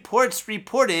 Reports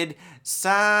reported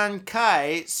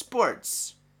Sankai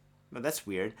Sports. Well, that's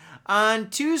weird. On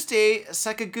Tuesday,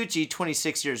 Sakaguchi,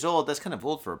 26 years old, that's kind of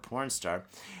old for a porn star,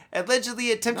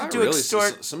 allegedly attempted to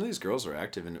extort... Some of these girls are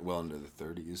active well into the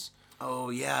 30s. Oh,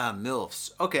 yeah,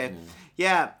 MILFs. Okay.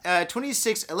 Yeah,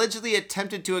 26 allegedly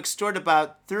attempted to extort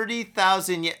about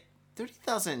 30,000...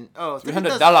 30,000... Oh,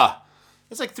 $300.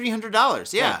 That's like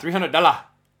 $300, yeah. $300.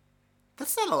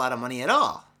 That's not a lot of money at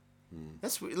all.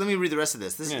 Let me read the rest of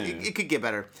this. It could get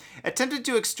better. Attempted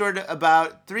to extort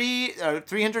about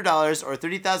 $300 or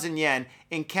 30,000 yen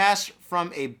in cash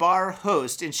from a bar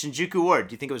host in Shinjuku Ward.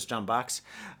 Do you think it was John Box?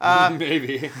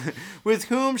 Maybe. With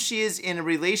whom she is in a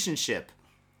relationship.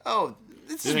 Oh,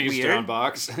 this is weird. John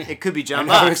Box. It could be John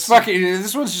Box. It's fucking.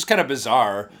 This one's just kind of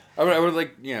bizarre. I would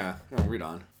like, yeah. No, read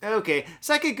on. Okay,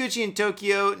 Sakaguchi, a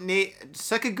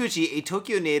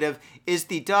Tokyo native, is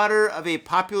the daughter of a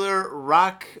popular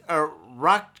rock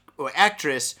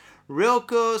actress,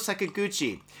 Ryoko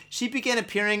Sakaguchi. She began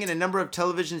appearing in a number of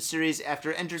television series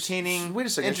after entertaining... Wait a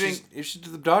second, if she's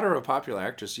the daughter of a popular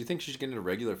actress, you think she's getting into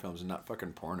regular films and not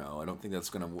fucking porno? I don't think that's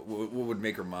gonna... What would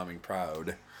make her momming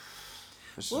proud?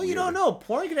 Well, you don't know.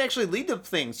 Porn can actually lead to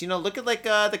things. Look at like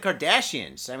the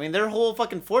Kardashians. I mean, their whole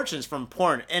fucking fortune's from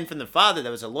porn, and from the father that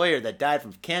was a lawyer that died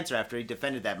from cancer after he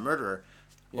defended that murderer,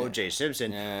 O.J.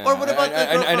 Simpson. Yeah, or what about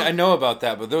I know about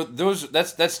that, but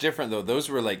that's different though. Those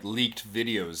were like leaked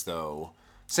videos though.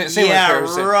 Same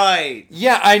right.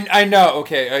 Yeah, I know.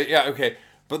 Okay, okay.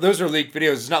 But those are leaked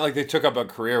videos. It's not like they took up a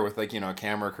career with like a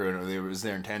camera crew. It was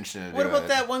their intention to do it. What about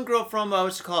that one girl from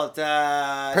what's it called?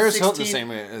 Paris Hilton, same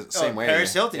way.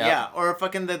 Paris Hilton, yeah. Or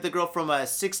fucking the girl from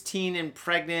 16 and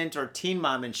pregnant or Teen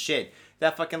Mom and shit.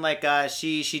 That fucking like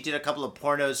she did a couple of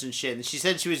pornos and shit, and she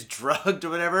said she was drugged or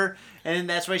whatever, and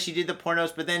that's why she did the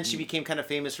pornos. But then she became kind of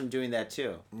famous from doing that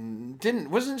too.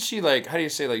 Wasn't she like, how do you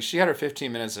say, like she had her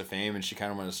 15 minutes of fame and she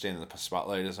kind of wanted to stay in the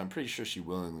spotlight? I'm pretty sure she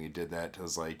willingly did that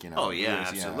because like Oh yeah,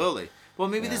 absolutely. Well,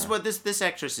 maybe this is what this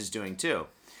actress is doing too.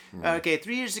 Okay,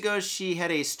 3 years ago she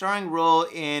had a starring role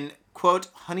in, quote,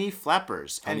 Honey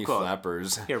Flappers, end quote.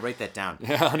 Flappers. Here, write that down.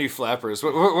 Yeah, Honey Flappers.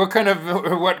 What kind of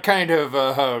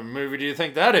movie do you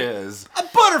think that is? A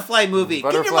butterfly movie.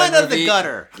 Get your mind out of the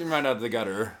gutter. Get your mind out of the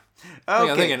gutter.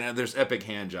 Okay. I'm thinking there's epic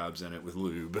hand jobs in it with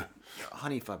lube.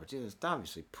 Honey Flappers, dude, it's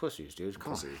obviously pussies, dude.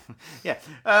 Come on. Yeah.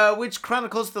 Which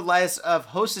chronicles the lives of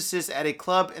hostesses at a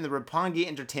club in the Roppongi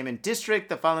Entertainment District.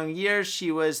 The following year,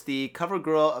 she was the cover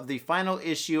girl of the final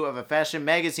issue of a fashion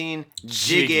magazine,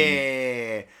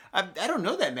 Jiggy. I don't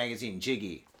know that magazine,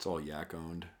 Jiggy. It's all Yak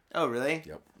owned. Oh, really?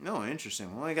 Yep. Oh,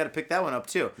 interesting. Well, I got to pick that one up,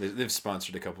 too. They've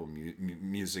sponsored a couple of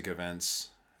music events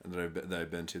that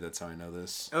I've been to. That's how I know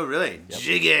this. Oh, really? Yep.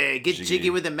 Jiggy. Get jiggy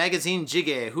with the magazine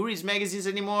Jiggy. Who reads magazines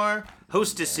anymore?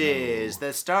 Hostesses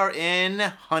that star in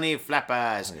Honey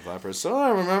Flappers. Honey Flappers. So I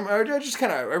remember. I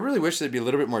really wish there'd be a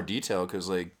little bit more detail because,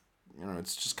 like,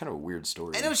 it's just kind of a weird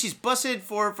story. I know she's busted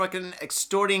for fucking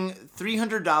extorting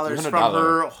 $300 from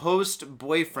her host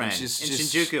boyfriend in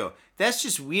Shinjuku. That's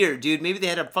just weird, dude. Maybe they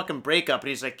had a fucking breakup, and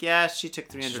he's like, "Yeah, she took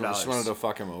 $300." She just wanted to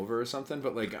fuck him over or something.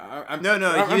 But like, he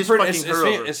was fucking her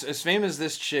over. As famous as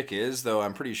this chick is, though,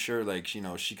 I'm pretty sure like she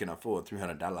can afford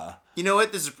 $300. You know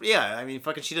what? I mean,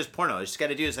 fucking, she does porno. All she's got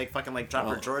to do is like fucking like drop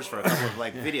her drawers for a couple of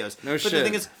like videos. No shit. But the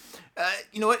thing is,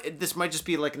 you know what? This might just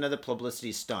be like another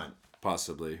publicity stunt.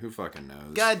 Possibly. Who fucking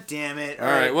knows? God damn it. All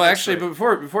right. Well, actually, but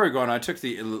before we go on, I took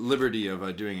the liberty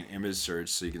of doing an image search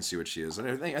so you can see what she is. And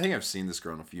I think I've seen this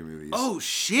girl in a few movies. Oh,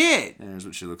 shit. And here's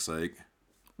what she looks like.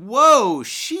 Whoa,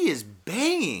 she is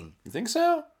banging. You think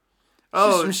so?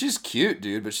 Oh. She's cute,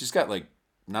 dude, but she's got, like,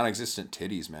 non-existent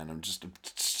titties, man. It's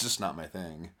just not my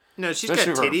thing. No, she's got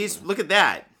titties. Look at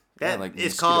that. That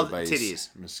is called titties.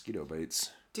 Mosquito bites.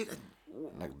 Dude.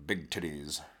 Like big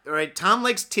titties. All right, Tom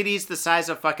likes titties the size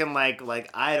of fucking like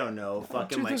I don't know,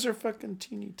 fucking dude, like. Those are fucking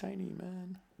teeny tiny,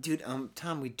 man. Dude,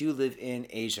 Tom, we do live in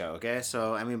Asia, okay?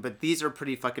 So I mean, but these are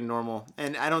pretty fucking normal,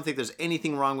 and I don't think there's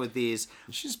anything wrong with these.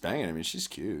 She's banging. I mean, she's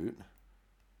cute,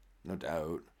 no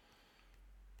doubt.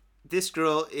 This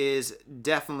girl is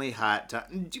definitely hot.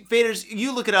 Faders,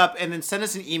 you look it up and then send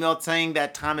us an email saying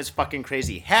that Tom is fucking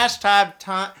crazy. Hashtag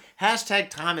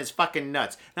Tom is fucking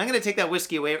nuts. And I'm going to take that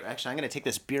whiskey away. Actually, I'm going to take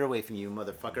this beer away from you,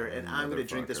 motherfucker, and I'm going to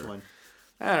drink this one.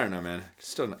 I don't know, man.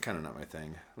 Still kind of not my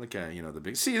thing. Look at, the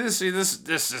big... See, this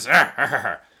is...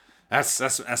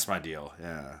 That's my deal,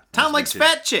 yeah. Tom likes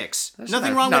fat chicks.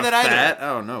 Nothing wrong with that fat.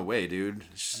 either. Oh, no way, dude.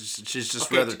 She's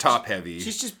just rather top-heavy.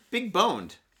 She's just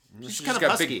big-boned. She's kind of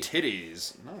got big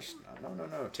titties. No.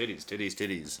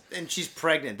 Titties. And she's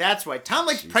pregnant. That's why. Tom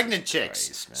likes pregnant chicks.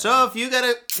 Christ, so if you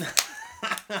gotta...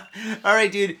 All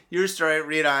right, dude. Your story.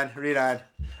 Read on. All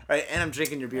right, and I'm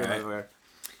drinking your beer everywhere.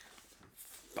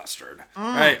 Bastard. All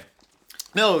right.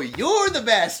 No, you're the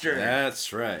bastard.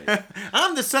 That's right.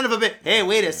 I'm the son of a bitch. Hey,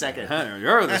 wait a second.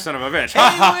 You're the son of a bitch.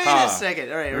 Hey, wait a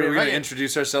second. All right, we're going to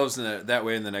introduce ourselves that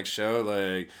way in the next show.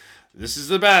 Like, this is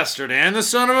the bastard and the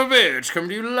son of a bitch coming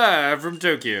to you live from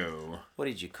Tokyo. What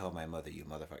did you call my mother, you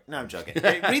motherfucker? No, I'm joking.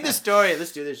 Hey, read the story.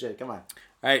 Let's do this shit. Come on.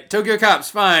 All right. Tokyo cops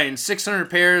find 600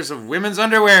 pairs of women's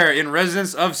underwear in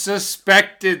residence of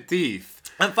suspected thief.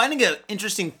 I'm finding an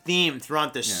interesting theme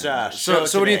throughout this show. So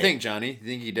what do you think, Johnny? You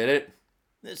think he did it?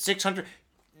 600.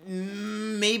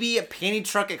 Maybe a panty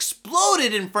truck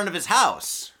exploded in front of his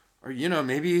house. Or,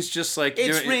 maybe he's just like...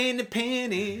 It's raining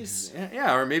panties.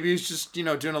 Yeah, or maybe he's just, doing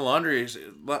a laundry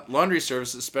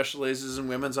service that specializes in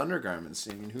women's undergarments.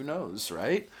 I mean, who knows,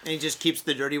 right? And he just keeps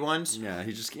the dirty ones? Yeah,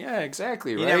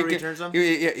 exactly, right? He never returns them?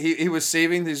 He was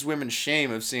saving these women's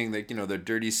shame of seeing, like, their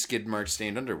dirty skid mark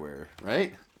stained underwear,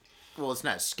 right? Well, it's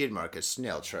not skid mark, it's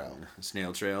snail trail.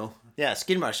 Snail trail? Yeah,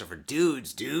 skid marks are for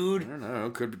dudes, dude. I don't know.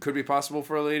 Could be possible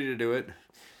for a lady to do it.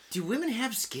 Do women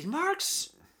have skid marks?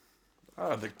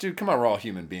 Oh, dude, come on, we're all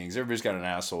human beings. Everybody's got an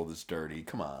asshole that's dirty.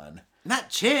 Come on. Not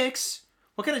chicks.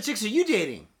 What kind of chicks are you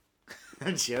dating?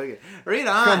 I'm joking. Read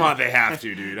on. Come on, they have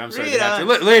to, dude. I'm sorry, they have to.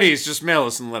 Ladies, just mail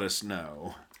us and let us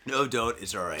know. No, don't.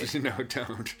 It's all right. No,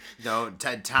 don't. No,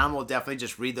 Tom will definitely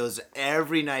just read those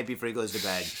every night before he goes to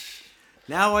bed.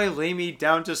 Now I lay me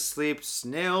down to sleep.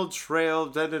 Snail trail.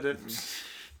 Da, da, da.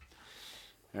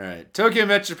 All right. Tokyo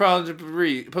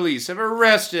Metropolitan Police have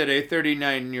arrested a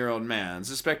 39-year-old man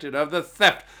suspected of the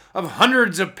theft of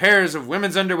hundreds of pairs of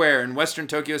women's underwear in western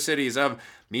Tokyo cities of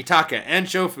Mitaka and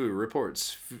Chofu,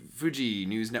 reports Fuji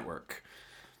News Network.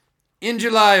 In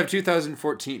July of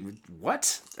 2014...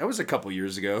 What? That was a couple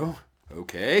years ago.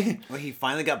 Okay. Well, he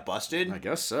finally got busted? I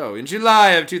guess so. In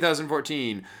July of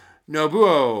 2014...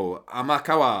 Nobuo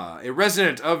Amakawa, a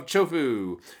resident of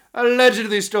Chofu,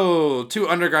 allegedly stole 2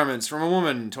 undergarments from a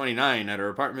woman, 29, at her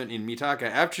apartment in Mitaka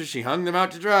after she hung them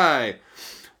out to dry.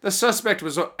 The suspect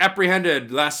was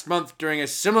apprehended last month during a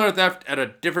similar theft at a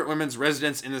different women's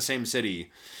residence in the same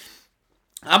city.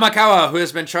 Amakawa, who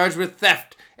has been charged with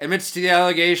theft, admits to the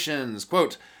allegations,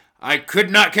 quote, "I could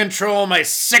not control my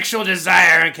sexual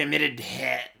desire and committed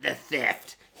the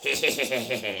theft."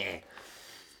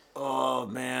 Oh,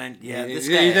 man. Yeah, this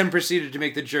guy... He then proceeded to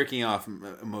make the jerking off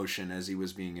motion as he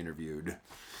was being interviewed.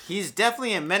 He's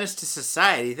definitely a menace to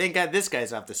society. Thank God this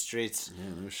guy's off the streets.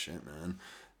 Yeah, no shit, man.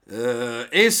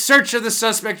 A search of the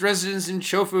suspect residence in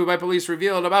Chofu by police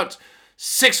revealed about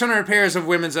 600 pairs of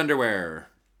women's underwear.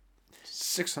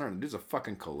 600? Dude's a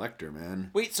fucking collector,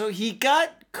 man. Wait, so he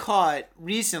got caught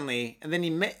recently, and then he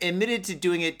admitted to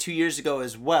doing it 2 years ago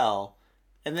as well.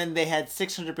 And then they had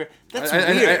 600 pairs. That's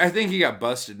weird. I think he got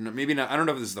busted. Maybe not. I don't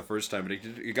know if this is the first time, but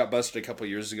he got busted a couple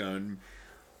years ago, and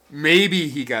maybe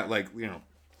he got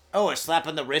Oh, a slap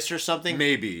on the wrist or something.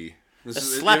 Maybe a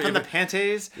slap on the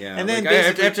panties. Yeah. And then I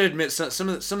have to admit, some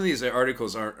of these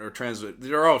articles are translated.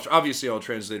 They're all obviously all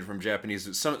translated from Japanese.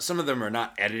 But some of them are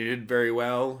not edited very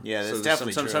well. Yeah, that's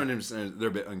definitely true. Sometimes they're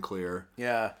a bit unclear.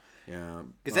 Yeah. Yeah,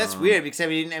 because that's weird. Because I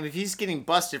mean, if he's getting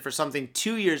busted for something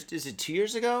 2 years, is it 2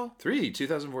 years ago?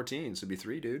 2014. So it'd be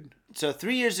 3, dude. So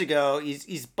 3 years ago,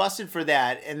 he's busted for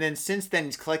that, and then since then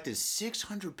he's collected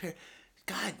 600 pairs.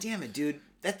 God damn it, dude.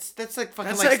 That's like fucking.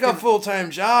 That's like a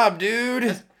full-time job,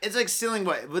 dude. It's like stealing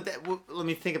what? Let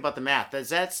me think about the math. Is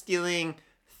that stealing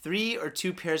 3 or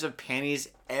 2 pairs of panties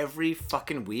every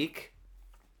fucking week?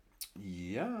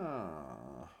 Yeah.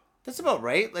 That's about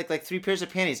right. Like 3 pairs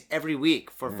of panties every week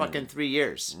for fucking 3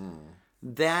 years.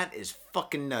 That is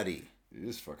fucking nutty. It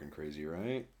is fucking crazy,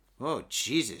 right? Oh,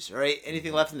 Jesus. All right.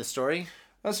 Anything left in the story?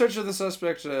 A search of the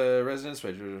suspect residence,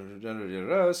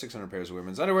 600 pairs of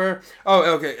women's underwear.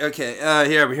 Oh, okay.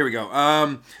 Here we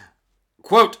go.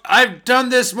 Quote, I've done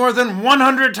this more than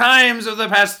 100 times over the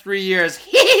past 3 years.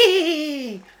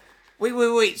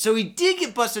 Wait. So he did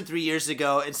get busted 3 years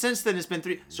ago, and since then it's been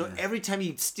 3. So every time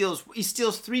he steals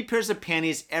 3 pairs of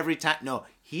panties every time. No,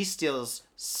 he steals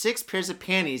 6 pairs of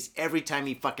panties every time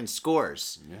he fucking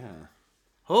scores. Yeah.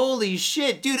 Holy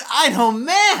shit, dude, I know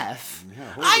math.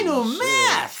 Yeah, I know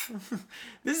math.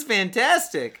 This is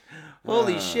fantastic.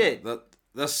 Holy shit.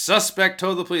 The suspect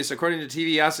told the police, according to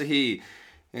TV Asahi,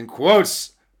 in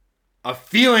quotes, a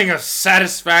feeling of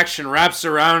satisfaction wraps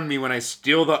around me when I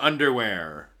steal the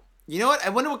underwear. You know what? I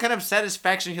wonder what kind of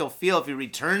satisfaction he'll feel if he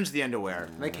returns the underwear.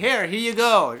 Like, here you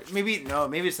go. Maybe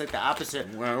it's like the opposite.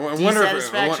 I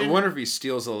wonder if he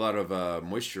steals a lot of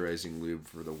moisturizing lube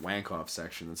for the wank-off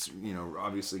section. That's,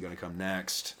 obviously going to come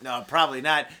next. No, probably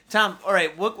not. Tom, all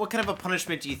right, what kind of a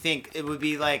punishment do you think it would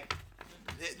be, like,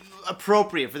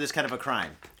 appropriate for this kind of a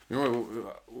crime?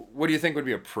 What do you think would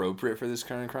be appropriate for this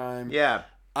kind of crime? Yeah.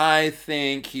 I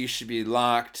think he should be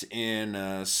locked in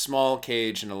a small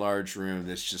cage in a large room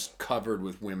that's just covered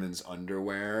with women's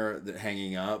underwear that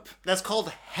hanging up. That's called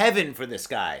heaven for this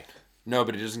guy. No,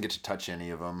 but he doesn't get to touch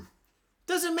any of them.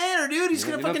 Doesn't matter, dude. He's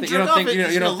gonna fucking jerk off it.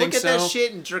 He's gonna look at that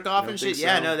shit and jerk off and shit. So?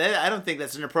 Yeah, no, I don't think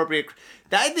that's an appropriate.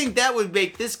 I think that would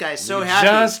make this guy so happy.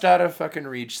 Just out of fucking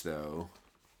reach, though.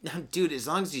 Dude, as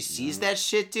long as he sees that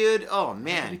shit, dude. Oh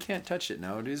man, he can't touch it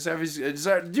now,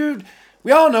 dude.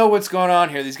 We all know what's going on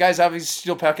here. These guys obviously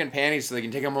steal fucking panties so they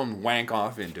can take them home and wank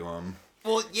off into them.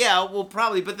 Well, yeah,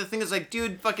 probably. But the thing is, like,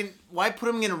 dude, fucking, why put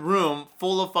him in a room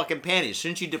full of fucking panties?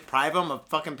 Shouldn't you deprive him of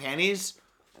fucking panties?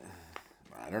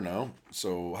 I don't know.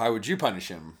 So how would you punish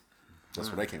him? That's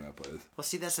what I came up with. Well,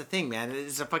 see, that's the thing, man.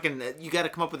 It's a fucking. You got to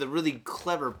come up with a really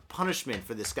clever punishment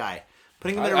for this guy.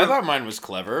 Putting him in a room. I thought mine was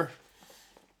clever.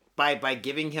 By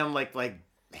giving him like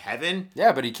heaven?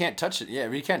 Yeah, but he can't touch it. Yeah,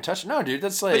 but he can't touch it. No, dude,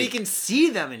 that's like... But he can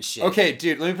see them and shit. Okay,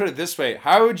 dude, let me put it this way.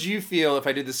 How would you feel if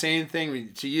I did the same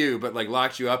thing to you, but like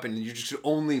locked you up and you just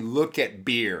only look at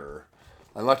beer?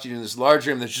 I locked you in this large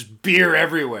room, there's just beer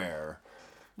everywhere.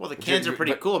 Well, the cans are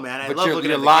pretty cool, man. I love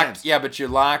looking at the cans. Yeah, but you're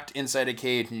locked inside a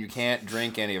cage and you can't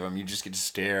drink any of them. You just get to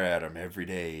stare at them every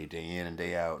day, day in and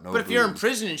day out. No but if you're in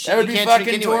prison and shit, that would you be can't fucking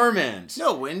drink anyway. torment.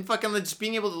 No, when fucking just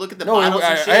being able to look at the bottles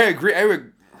and shit. I agree.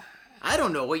 I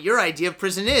don't know what your idea of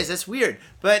prison is. That's weird.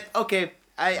 But, okay.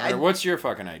 What's your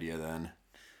fucking idea, then?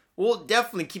 Well,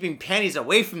 definitely keeping panties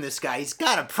away from this guy. He's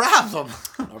got a problem.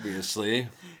 Obviously.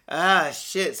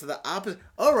 Shit. So the opposite.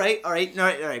 All right.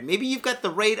 Maybe you've got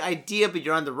the right idea, but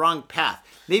you're on the wrong path.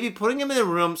 Maybe putting him in a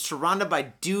room surrounded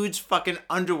by dudes' fucking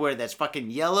underwear that's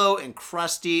fucking yellow and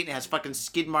crusty and has fucking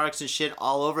skid marks and shit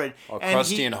all over it. All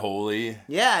crusty and holy.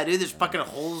 Yeah, dude. There's fucking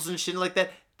holes and shit like that.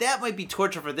 That might be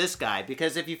torture for this guy,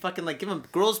 because if you fucking like give him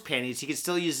girls' panties, he can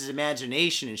still use his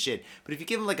imagination and shit. But if you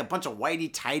give him like a bunch of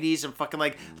whitey tighties and fucking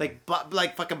like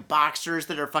fucking boxers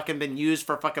that are fucking been used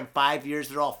for fucking 5 years,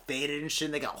 they're all faded and shit,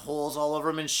 and they got holes all over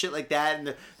them and shit like that,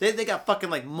 and they got fucking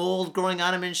like mold growing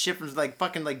on them and shit from like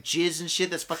fucking like jizz and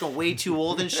shit that's fucking way too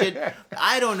old and shit.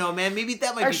 I don't know, man. Maybe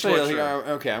that might be torture.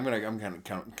 Okay, I'm gonna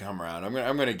come around.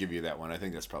 I'm gonna give you that one. I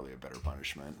think that's probably a better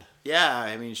punishment. Yeah,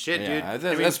 I mean, shit, dude.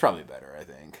 That's probably better, I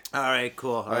think. All right,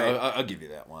 cool. All right. I'll give you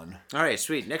that one. All right,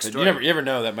 sweet. Next story. You never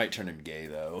know. That might turn him gay,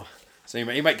 though. So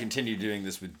he might continue doing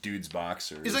this with dudes'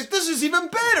 boxers. He's like, this is even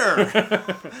better.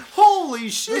 Holy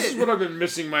shit. This is what I've been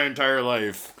missing my entire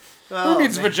life. Who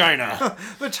needs vagina?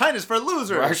 Vagina's for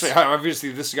losers. Well, actually,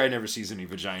 obviously, this guy never sees any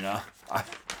vagina.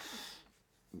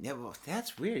 Yeah, well,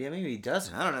 that's weird. Yeah, maybe he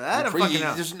doesn't. I don't know. I don't fucking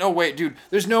know. There's no way, dude.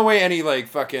 There's no way any, like,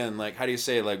 fucking, like, how do you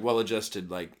say, like,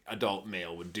 well-adjusted, like, adult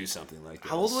male would do something like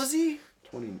this. How old was he?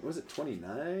 20, was it 29?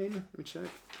 Let me check.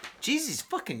 Jeez, he's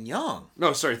fucking young.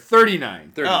 No, sorry,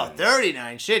 39. 39. Oh,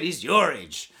 39. Shit, he's your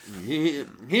age.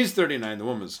 He's 39. The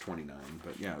woman's 29.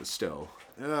 But, yeah, still.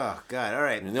 Oh, God. All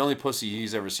right. And the only pussy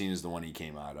he's ever seen is the one he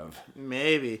came out of.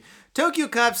 Maybe. Tokyo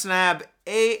cops nab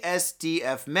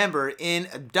ASDF member in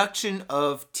abduction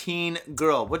of teen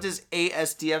girl. What does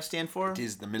ASDF stand for? It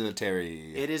is the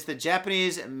military. It is the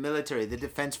Japanese military, the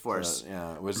defense force.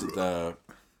 Was it the...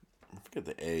 I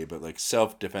forget the A, but like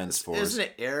self-defense force. Isn't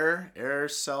it air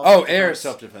self? Oh, air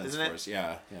self-defense force.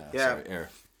 Yeah. Sorry, air.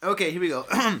 Okay, here we go.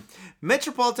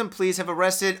 Metropolitan Police have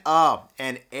arrested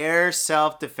an air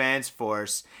self-defense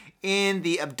force in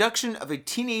the abduction of a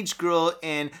teenage girl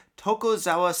in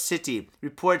Tokozawa City,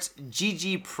 reports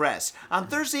GG Press. On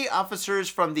Thursday, officers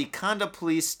from the Kanda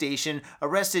police station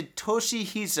arrested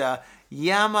Toshihisa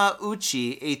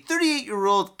Yamauchi, a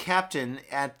 38-year-old captain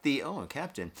at the... Oh,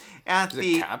 captain. At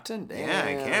the captain? Damn.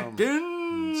 Yeah, captain.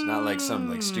 It's not like some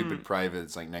like stupid private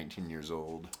that's like 19 years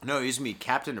old. No, he's going to be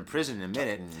captain of prison in a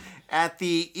minute. At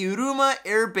the Iruma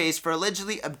Air Base for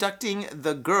allegedly abducting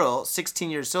the girl, 16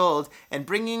 years old, and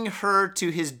bringing her to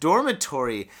his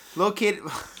dormitory located...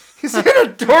 He's in a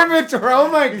dormitory. Oh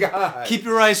my god! Keep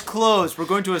your eyes closed. We're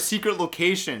going to a secret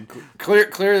location.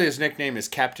 Clearly, his nickname is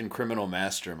Captain Criminal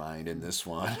Mastermind in this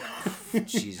one.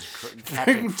 Jesus,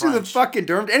 Captain to the fucking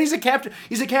dormitory, and he's a captain.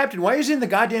 He's a captain. Why is he in the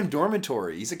goddamn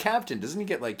dormitory? He's a captain. Doesn't he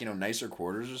get like nicer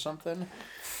quarters or something?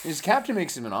 His captain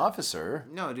makes him an officer.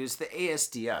 No, dude, it's the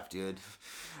ASDF, dude.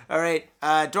 All right,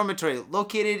 dormitory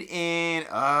located in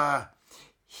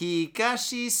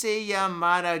Higashi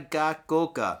Seiyamada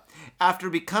Gakoka. After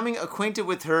becoming acquainted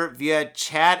with her via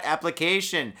chat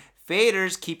application.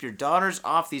 Faders, keep your daughters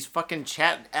off these fucking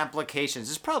chat applications.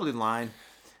 It's probably lying.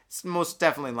 It's most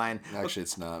definitely lying. Actually,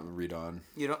 it's not. Read on.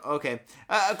 You don't? Okay.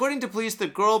 According to police, the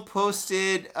girl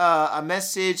posted a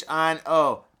message on,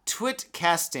 twit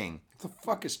casting. What the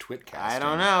fuck is twit casting? I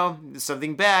don't know.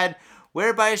 Something bad.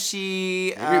 Whereby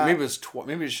she... maybe it was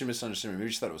maybe she misunderstood me.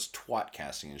 Maybe she thought it was twat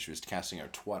casting, and she was casting her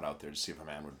twat out there to see if a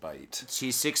man would bite.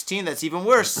 She's 16. That's even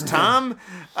worse. Tom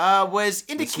was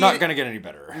indicated... It's not going to get any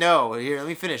better. No. Here, let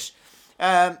me finish.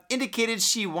 Indicated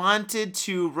she wanted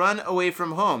to run away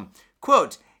from home.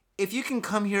 Quote, if you can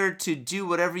come here to do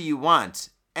whatever you want.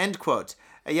 End quote.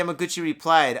 Yamaguchi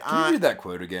replied... Can you read that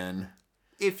quote again?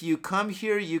 If you come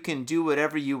here, you can do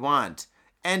whatever you want.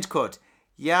 End quote.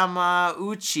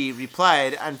 Yamauchi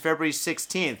replied on February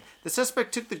 16th. The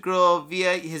suspect took the girl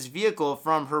via his vehicle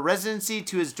from her residency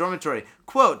to his dormitory.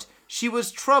 Quote, she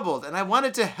was troubled and I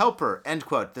wanted to help her, end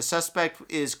quote. The suspect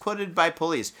is quoted by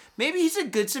police. Maybe he's a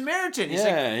good Samaritan. He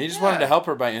just wanted to help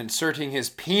her by inserting his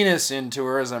penis into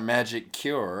her as a magic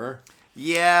cure.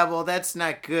 Yeah, well, that's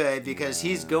not good because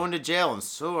he's going to jail, and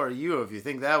so are you if you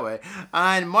think that way.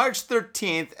 On March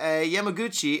 13th,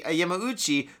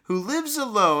 Yamauchi, who lives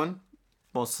alone...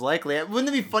 Most likely. Wouldn't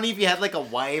it be funny if you had like a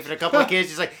wife and a couple of kids?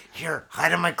 She's like, here,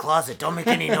 hide in my closet. Don't make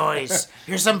any noise.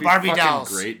 Here's some Barbie dolls.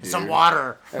 Great, some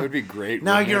water. That would be great.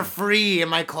 Now you're free in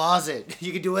my closet.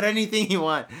 You can do anything you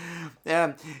want.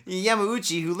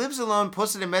 Yamauchi, who lives alone,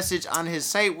 posted a message on his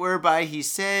site whereby he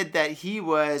said that he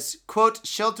was, quote,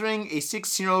 sheltering a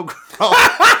 16-year-old girl.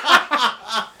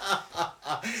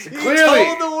 Clearly, he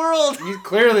told the world.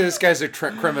 Clearly, this guy's a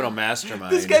criminal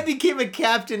mastermind. This guy became a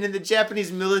captain in the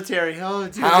Japanese military. Oh,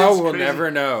 dude, how we'll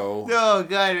never know. Oh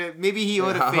God, maybe he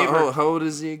owed a favor. How old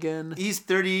is he again? He's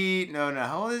 30. No.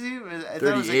 How old is he? I 38. thought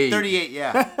it was like 38.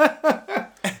 Yeah.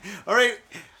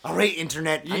 All right,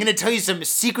 internet. I'm gonna tell you some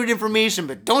secret information,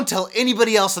 but don't tell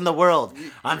anybody else in the world.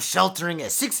 I'm sheltering a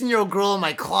 16-year-old girl in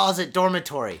my closet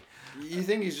dormitory. You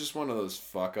think he's just one of those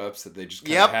fuck-ups that they just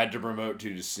kind of had to promote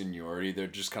to seniority? They're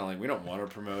just kind of like, we don't want to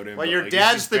promote him. Well, your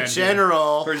dad's the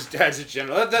general. Or his dad's a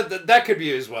general. That could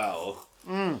be as well.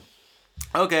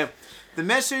 Okay. The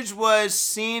message was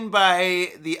seen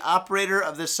by the operator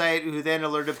of the site, who then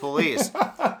alerted police.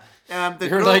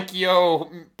 You're like,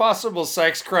 yo, possible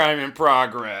sex crime in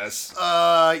progress.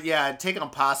 Yeah, take on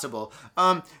possible.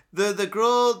 The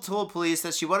girl told police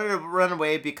that she wanted to run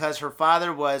away because her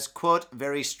father was, quote,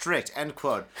 very strict, end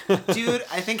quote. Dude,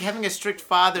 I think having a strict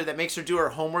father that makes her do her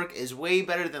homework is way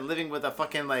better than living with a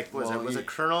fucking, like, was it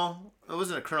colonel? It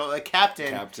wasn't a colonel, a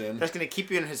captain. That's going to keep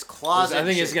you in his closet. I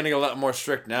think he's going to get a lot more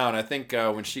strict now, and I think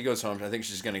when she goes home, I think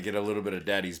she's going to get a little bit of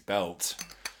daddy's belt.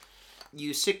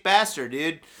 You sick bastard,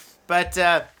 dude. But,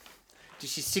 dude,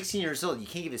 she's 16 years old. You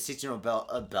can't give a 16-year-old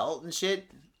a belt and shit.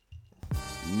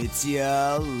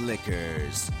 Mitsuya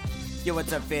Liquors. Yo,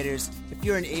 what's up, faders? If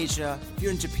you're in Asia, if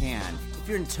you're in Japan, if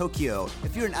you're in Tokyo,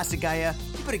 if you're in Asagaya,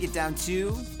 you better get down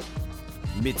to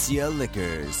Mitsuya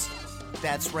Liquors.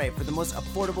 That's right, for the most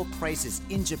affordable prices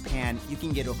in Japan, you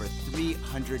can get over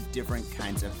 300 different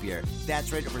kinds of beer.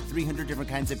 That's right, over 300 different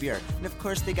kinds of beer. And of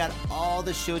course, they got all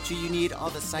the shochu you need, all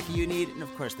the sake you need, and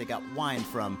of course, they got wine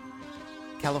from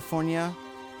California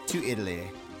to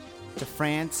Italy to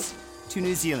France to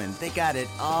New Zealand. They got it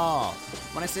all.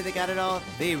 When I say they got it all,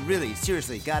 they really,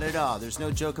 seriously got it all. There's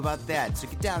no joke about that. So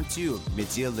get down to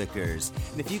Mitsuya Liquors.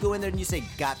 And if you go in there and you say,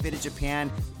 Got Fitted Japan,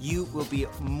 you will be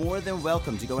more than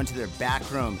welcome to go into their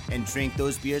back room and drink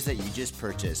those beers that you just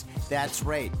purchased. That's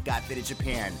right, Got Fitted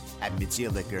Japan at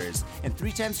Mitsuya Liquors. And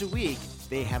 3 times a week,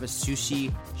 they have a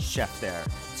sushi chef there.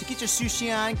 So get your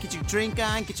sushi on, get your drink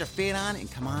on, get your fade on, and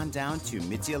come on down to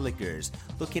Mitsuya Liquors,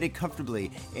 located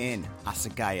comfortably in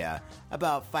Asagaya,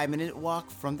 about 5-minute walk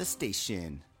from the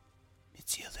station.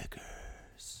 Mitsuya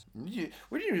Liquors.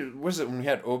 Was it when we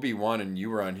had Obi-Wan and you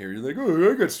were on here? You're like,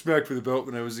 oh, I got smacked for the belt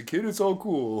when I was a kid. It's all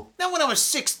cool. Not when I was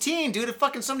 16, dude. If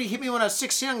fucking somebody hit me when I was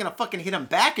 16, I'm gonna fucking hit them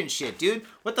back and shit, dude.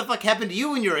 What the fuck happened to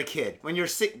you when you were a kid? When you're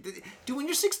dude, when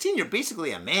you're 16, you're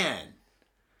basically a man.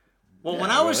 Well,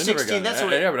 when I was 16, that's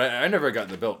what... Yeah, but I never got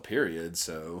the belt, period,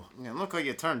 so... Yeah, look like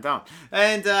you turned down.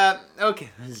 And, okay,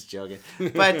 I was joking.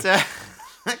 But,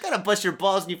 I gotta bust your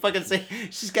balls and you fucking say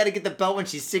she's gotta get the belt when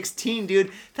she's 16,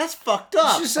 dude. That's fucked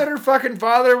up. She said her fucking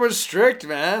father was strict,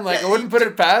 man. Like, I wouldn't put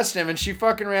it past him, and she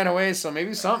fucking ran away, so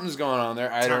maybe something's going on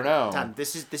there. I don't know. Tom,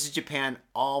 this is Japan.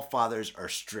 All fathers are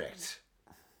strict.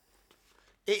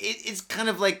 It's kind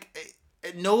of like...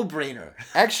 a no-brainer.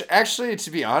 Actually, to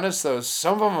be honest, though,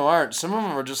 some of them aren't. Some of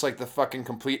them are just like the fucking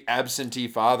complete absentee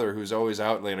father who's always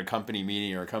out like at a company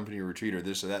meeting or a company retreat or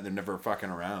this or that. And they're never fucking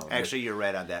around. Actually, you're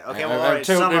right on that. Okay, well, I'm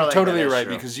totally right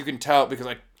because you can tell because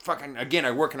I fucking again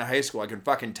I work in a high school. I can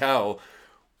fucking tell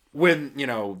when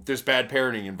there's bad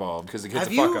parenting involved because the kid's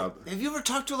a fuck up. Have you ever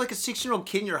talked to like a 16-year-old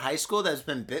kid in your high school that's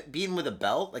been beaten with a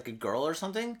belt, like a girl or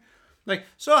something? Like,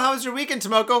 so how was your weekend,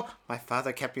 Tomoko? My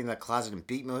father kept me in the closet and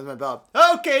beat me with my belt.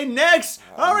 Okay, next.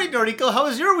 All right, Noriko, how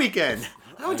was your weekend?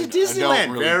 I went to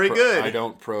Disneyland. Very good. I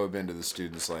don't probe into the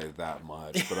students' life that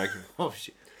much, but I can. Oh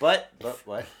shit! But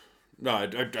what? No, I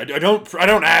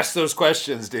don't ask those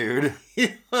questions, dude.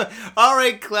 All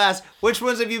right, class. Which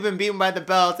ones have you been beaten by the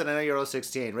belt? And I know you're all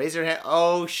 16. Raise your hand.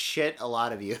 Oh shit! A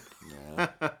lot of you.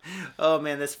 Yeah. Oh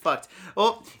man, that's fucked.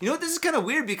 Well, you know what? This is kind of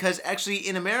weird because actually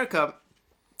in America.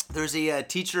 There's a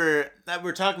teacher, we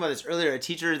were talking about this earlier, a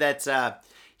teacher that's,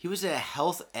 he was a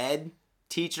health ed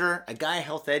teacher, a guy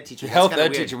health ed teacher. Health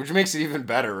ed teacher, which makes it even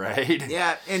better, right?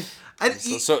 Yeah, and...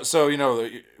 So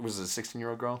was it a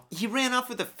 16-year-old girl? He ran off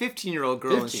with a 15-year-old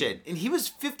girl 15. And shit. And he was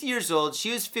 50 years old,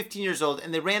 she was 15 years old,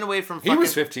 and they ran away from fucking... He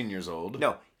was 15 years old.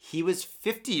 No, he was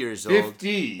 50 years old.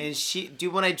 50! And she...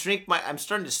 Dude, when I drink I'm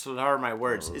starting to slur my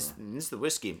words. This is the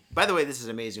whiskey. By the way, this is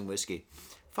amazing whiskey.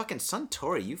 Fucking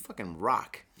Suntory, you fucking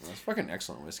rock. That's fucking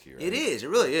excellent whiskey, right? It is. It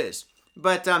really is.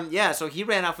 But, yeah, so he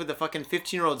ran off with a fucking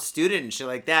 15-year-old student and shit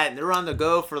like that. And they were on the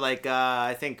go for, like,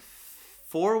 I think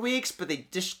 4 weeks. But they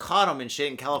just caught him and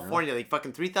shit in California. Like,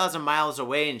 fucking 3,000 miles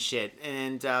away and shit.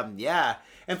 And, yeah.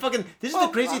 And fucking, this is the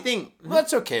crazy thing. Well,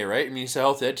 that's okay, right? I mean, he's a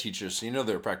health ed teacher, so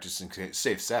they're practicing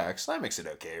safe sex. That makes it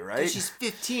okay, right? She's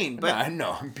 15, but... I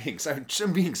know, I'm being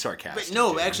sarcastic. But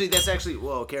no, actually, that's actually...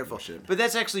 Whoa, careful. But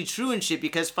that's actually true and shit,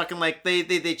 because fucking, like,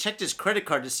 they checked his credit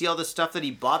card to see all the stuff that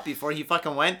he bought before he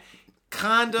fucking went.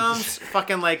 Condoms,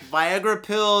 fucking like Viagra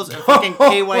pills, and fucking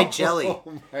KY jelly.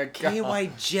 Oh my god.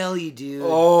 KY jelly, dude.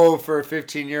 Oh, for a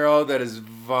 15-year-old, that is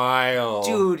vile.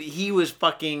 Dude, he was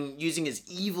fucking using his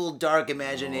evil, dark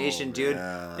imagination, dude.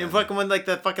 Man. And fucking when like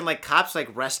the fucking like cops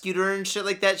like rescued her and shit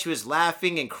like that, she was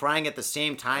laughing and crying at the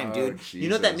same time, dude. Jesus. You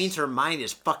know what that means? Her mind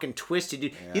is fucking twisted,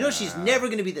 dude. Yeah. You know she's never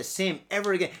gonna be the same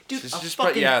ever again, dude. She's just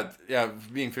fucking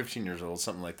being 15 years old,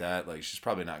 something like that. Like she's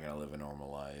probably not gonna live a normal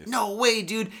life. No way,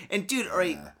 dude. And dude. All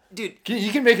right, dude.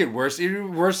 You can make it worse.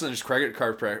 Even worse than just credit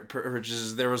card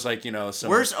purchases. There was like some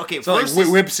worse. Okay, so like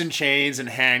whips and chains and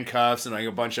handcuffs and like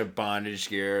a bunch of bondage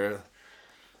gear.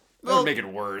 That would make it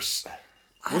worse.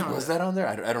 Was that on there?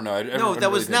 I don't know. No,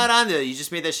 that was not on there. You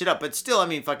just made that shit up. But still, I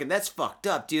mean, fucking, that's fucked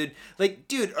up, dude. Like,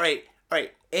 dude. All right.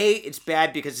 It's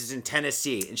bad because it's in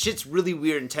Tennessee. And shit's really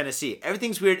weird in Tennessee.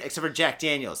 Everything's weird except for Jack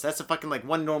Daniels. That's the fucking, like,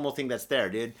 one normal thing that's there,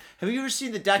 dude. Have you ever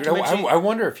seen the documentary? Dude, I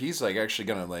wonder if he's, like, actually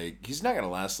gonna, like... He's not gonna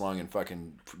last long in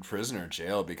fucking prison or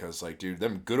jail because, like, dude,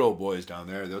 them good old boys down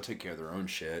there, they'll take care of their own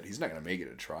shit. He's not gonna make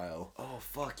it a trial. Oh,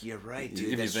 fuck, you're right,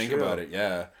 dude. If you think about it,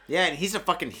 yeah. Yeah, and he's a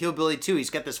fucking hillbilly, too. He's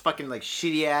got this fucking, like,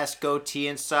 shitty-ass goatee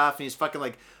and stuff, and he's fucking,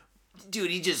 like...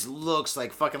 Dude, he just looks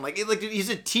like fucking like he's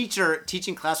a teacher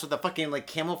teaching class with a fucking like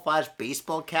camouflage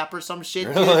baseball cap or some shit.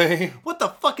 Really? Dude. What the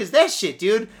fuck is that shit,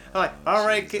 dude? I'm like, all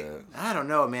right, I don't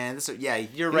know, man.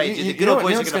 You're right. Dude. The good old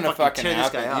boys are gonna fucking tear this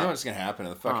guy up. You know what's gonna happen?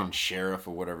 The fucking sheriff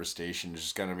of whatever station is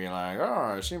just gonna be like,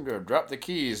 oh, I seem to have dropped the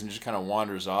keys, and just kind of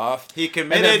wanders off. He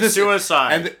committed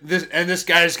suicide. And this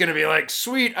guy's gonna be like,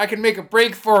 sweet, I can make a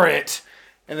break for it.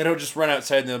 And then he'll just run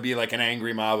outside and there'll be like an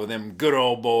angry mob with them good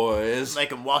old boys.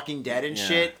 Like in Walking Dead and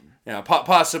shit. Yeah,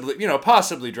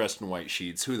 possibly dressed in white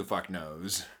sheets. Who the fuck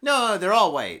knows? No, they're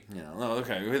all white.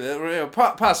 Okay.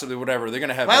 Possibly whatever. They're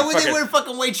gonna have. Why would they wear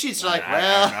fucking white sheets? They're like,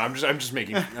 well, I'm just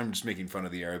making fun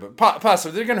of the area, but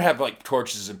possibly they're gonna have like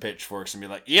torches and pitchforks and be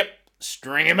like, yep,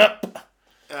 string him up.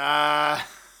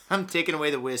 I'm taking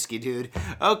away the whiskey, dude.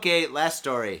 Okay, last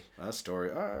story.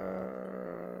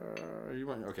 You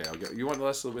Okay, I'll go. You want the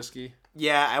rest of the whiskey?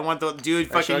 Yeah, I want the dude.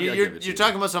 Fucking, Actually, you're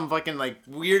talking about some fucking like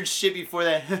weird shit before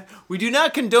that. We do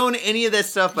not condone any of that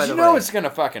stuff. By the way, you know it's gonna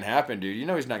fucking happen, dude. You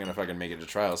know he's not gonna fucking make it to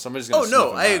trial. Somebody's gonna. Oh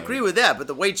no, I agree with that. But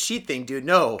the white sheet thing, dude.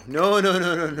 No.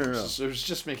 So I was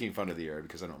just making fun of the air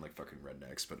because I don't like fucking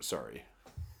rednecks. But sorry,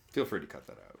 feel free to cut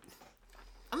that out.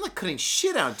 I'm not cutting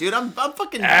shit out, dude. I'm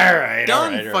fucking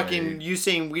done. Fucking you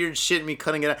saying weird shit and me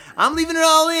cutting it out. I'm leaving it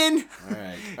all in.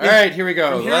 All right. Here we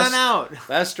go. From here on out.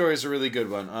 Last story is a really good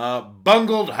one.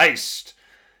 Bungled heist.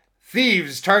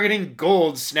 Thieves targeting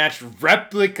gold snatched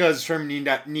replicas from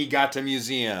Niigata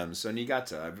Museum. So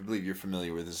Niigata, I believe you're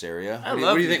familiar with this area. I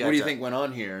love Niigata. What do you think went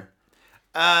on here?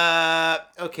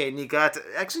 Okay, Niigata.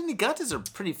 Actually, Niigata's a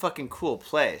pretty fucking cool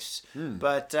place.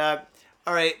 But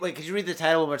all right, wait. Could you read the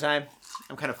title one more time?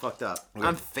 I'm kind of fucked up. Okay.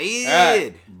 I'm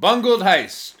faded. Bungled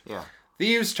heist. Yeah.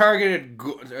 Thieves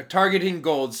targeting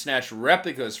gold snatched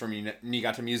replicas from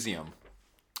Niigata Museum.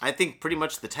 I think pretty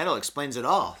much the title explains it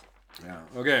all. Yeah.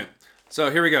 Okay.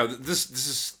 So here we go.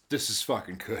 This is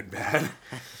fucking good, man.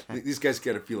 These guys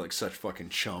gotta feel like such fucking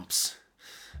chumps.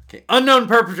 Okay. Unknown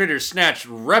perpetrators snatched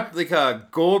replica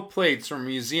gold plates from a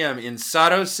museum in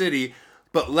Sato City,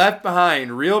 but left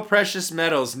behind real precious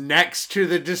metals next to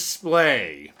the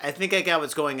display. I think I got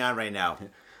what's going on right now.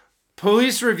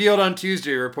 Police revealed on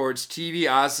Tuesday, reports TV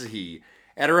Asahi.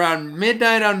 At around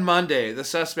midnight on Monday, the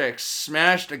suspects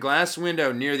smashed a glass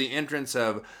window near the entrance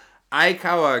of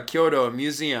Aikawa Kyoto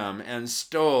Museum and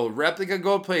stole replica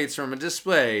gold plates from a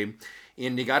display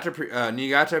in Niigata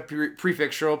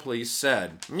Prefectural Police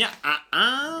said.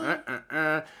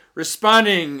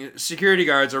 Responding security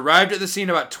guards arrived at the scene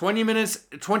about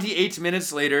 28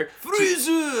 minutes later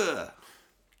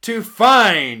to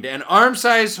find an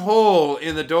arm-sized hole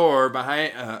in the door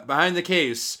behind the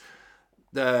case,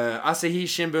 the Asahi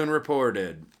Shimbun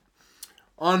reported.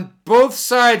 On both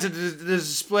sides of the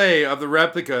display of the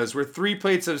replicas were 3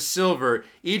 plates of silver,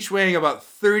 each weighing about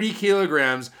 30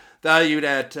 kilograms, valued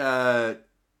at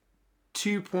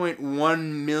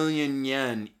 2.1 million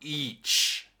yen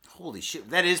each. Holy shit,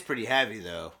 that is pretty heavy,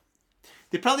 though.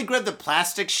 They probably grabbed the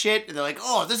plastic shit, and they're like,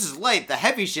 oh, this is light, the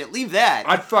heavy shit, leave that.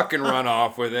 I'd fucking run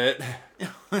off with it.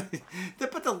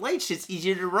 But the light shit's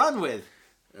easier to run with.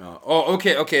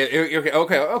 Okay. But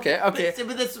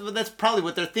that's probably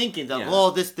what they're thinking. Though. Yeah. Oh,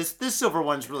 this silver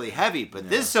one's really heavy, but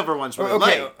this silver one's really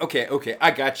light. Okay. I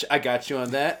got you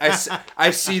on that. I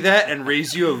see that and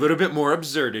raise you a little bit more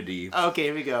absurdity. Okay,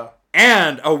 here we go.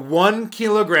 And a 1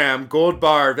 kilogram gold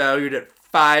bar valued at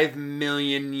 5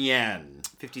 million yen.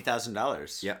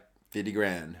 $50,000. Yep, 50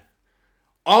 grand.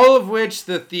 All of which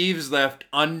the thieves left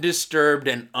undisturbed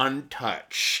and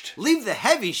untouched. Leave the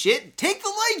heavy shit, take the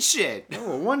light shit.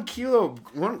 Oh, 1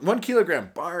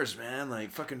 kilogram bars, man.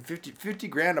 Like fucking 50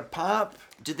 grand a pop.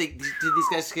 Did these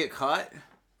guys get caught?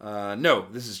 No,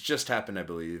 this has just happened, I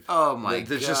believe. Oh my god.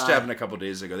 This just happened a couple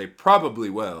days ago. They probably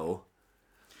will.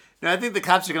 No, I think the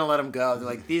cops are going to let them go. They're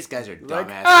like, these guys are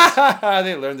dumbasses.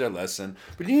 They learned their lesson.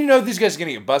 But you know these guys are going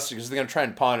to get busted because they're going to try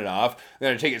and pawn it off. They're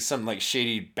going to take it to some like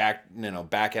shady back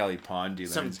alley pawn dealer.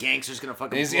 Some gangster's going to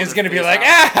fucking He's going to be like,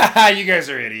 you guys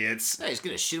are idiots. No, he's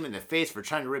going to shoot him in the face for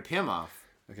trying to rip him off.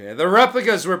 Okay, the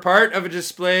replicas were part of a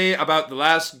display about the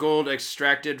last gold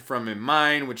extracted from a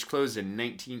mine which closed in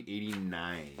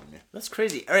 1989. That's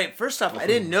crazy. All right, first off, I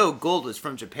didn't know gold was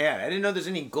from Japan. I didn't know there's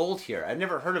any gold here. I've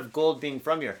never heard of gold being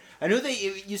from here. I knew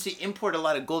they used to import a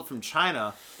lot of gold from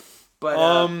China,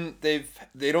 but they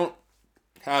don't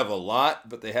have a lot,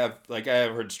 but they have, like, I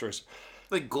have heard stories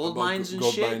like gold mines and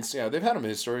gold shit. Mines. Yeah, they've had them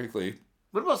historically.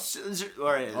 What about all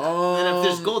right? And if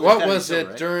there's gold, what was it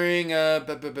right? during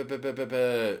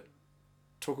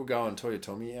Tokugawa and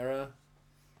Toyotomi era?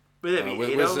 Would that be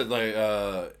Edo? Was it like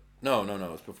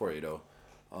no, it's before Edo.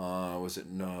 Was it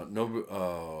Nobu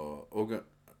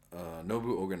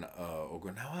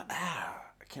Oganawa? I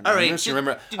can't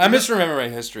remember. I misremember my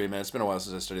history, man. It's been a while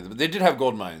since I studied them. But they did have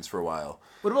gold mines for a while.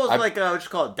 What about what you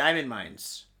call it, diamond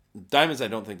mines? Diamonds, I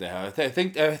don't think they have. I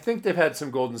think they've had some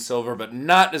gold and silver, but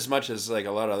not as much as like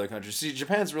a lot of other countries. See,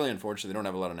 Japan's really unfortunate. They don't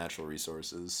have a lot of natural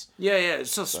resources. Yeah,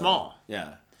 it's so small.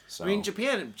 Yeah. So. I mean,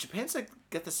 Japan's like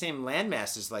got the same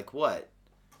landmass as like what?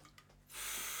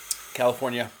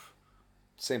 California.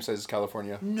 Same size as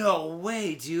California. No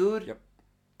way, dude. Yep.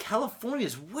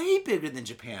 California's way bigger than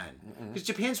Japan. Because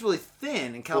Japan's really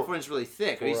thin and California's really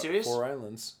thick. Are you serious? 4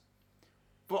 islands.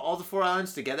 Well, all the 4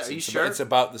 islands together? Are you sure? It's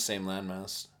about the same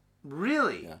landmass.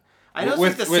 Really? Yeah. I know it's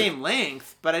like the same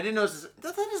length, but I didn't know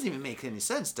that doesn't even make any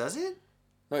sense, does it?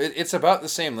 No, it's about the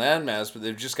same landmass, but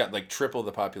they've just got like triple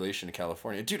the population of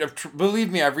California. Dude,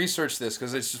 believe me, I've researched this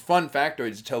because it's just fun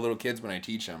factoids to tell little kids when I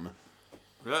teach them.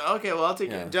 Okay, well, I'll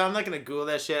take it. I'm not going to Google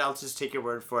that shit. I'll just take your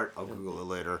word for it. I'll Google it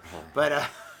later. But,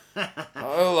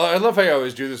 I love how you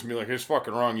always do this and be like, he's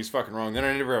fucking wrong. Then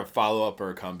I never have a follow-up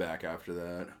or a comeback after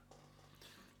that.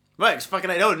 Right, cause fucking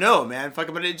I don't know, man.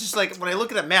 Fucking, but it's just like when I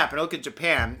look at a map and I look at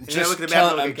Japan, and I look at the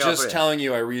map and I look at California. I'm just telling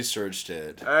you, I researched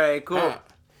it. All right, cool.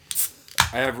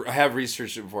 I have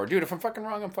researched it before, dude. If I'm fucking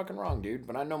wrong, I'm fucking wrong, dude.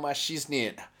 But I know my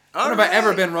shiznit. When have I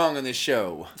ever been wrong on this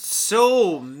show?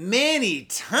 So many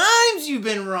times you've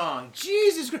been wrong.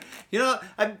 Jesus Christ. You know,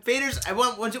 Faders, I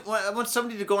want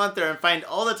somebody to go out there and find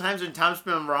all the times when Tom's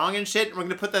been wrong and shit. And we're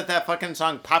going to put that fucking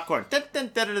song, Popcorn. Sugar's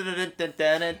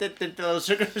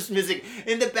music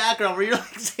in the background where you're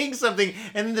like saying something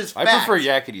and then there's facts. I prefer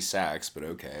yakety sax, but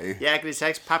okay. Yakety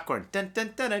sax, Popcorn. No,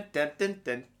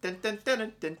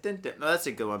 that's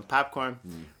a good one. Popcorn.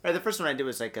 Right, the first one I did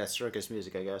was like circus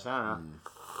music, I guess. I don't know.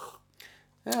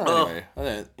 Yeah,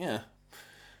 anyway, yeah.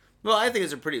 Well, I think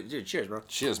it's a pretty... Dude, cheers, bro.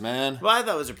 Cheers, man. Well, I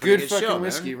thought it was a pretty good show, fucking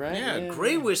whiskey, right? Yeah,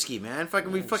 great whiskey, man.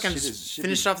 We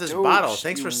finished off this bottle.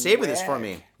 Thanks for saving this for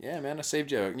me. Yeah, man, I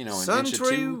saved you, an inch or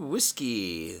Suntory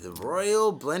Whiskey, the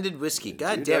Royal Blended Whiskey.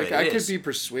 God damn it, I could be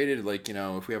persuaded,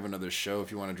 if we have another show, if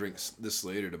you want to drink this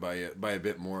later, to buy a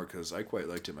bit more, because I quite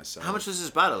liked it myself. How much was this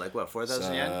bottle? Like, what,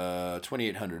 4,000 yen?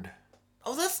 2,800.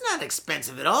 Oh, that's not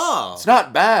expensive at all. It's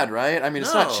not bad, right? I mean,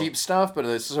 it's not cheap stuff, but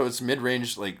it's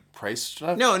mid-range, price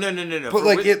stuff. No.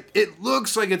 But, it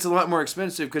looks like it's a lot more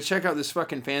expensive, because check out this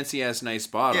fucking fancy-ass nice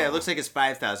bottle. Yeah, it looks like it's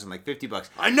 5,000, like $50.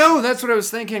 I know, that's what I was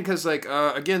thinking, because,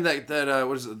 again, that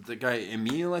what is it, the guy,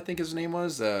 Emil, I think his name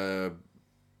was, where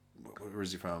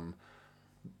is he from?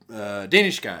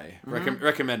 Danish guy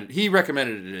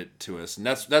recommended it to us, and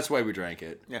that's why we drank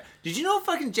it. Yeah. Did you know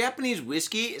fucking Japanese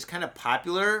whiskey is kind of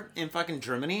popular in fucking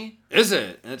Germany? Is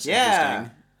it? That's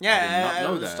interesting. Yeah,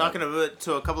 I was talking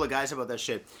to a couple of guys about that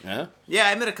shit. Yeah? Yeah,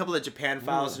 I met a couple of Japan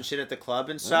files and shit at the club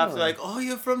and stuff. They're like, oh,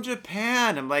 you're from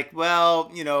Japan. I'm like,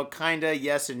 well, kind of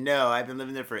yes and no. I've been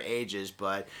living there for ages,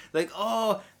 but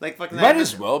fucking... Might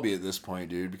as well be at this point,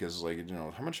 dude, because,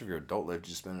 how much of your adult life did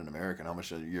you spend in America and how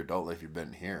much of your adult life you've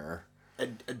been here?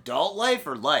 Adult life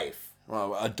or life?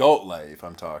 Well, adult life,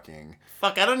 I'm talking.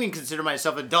 Fuck, I don't even consider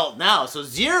myself adult now, so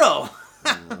 0.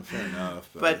 Fair enough.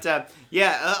 But a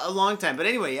long time. But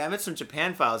anyway, I met some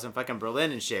Japan files in fucking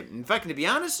Berlin and shit. And fucking, to be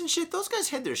honest and shit, those guys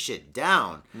had their shit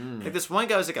down. Like this one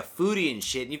guy was like a foodie and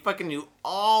shit, and he fucking knew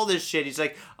all this shit. He's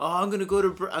like, oh, I'm gonna go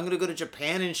to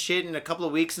Japan and shit in a couple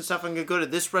of weeks and stuff. I'm gonna go to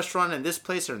this restaurant and this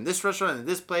place, or in this restaurant and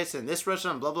this place and this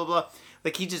restaurant, blah blah blah.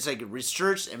 Like he just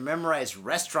researched and memorized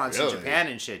restaurants in Japan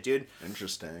and shit, dude.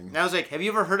 Interesting. And I was like, have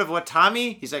you ever heard of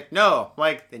Watami? He's like, no. I'm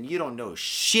like, then you don't know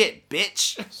shit,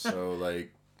 bitch. So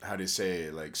how do you say,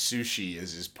 sushi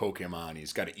is his Pokemon.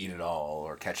 He's got to eat it all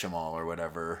or catch them all or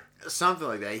whatever. Something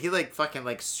like that. He fucking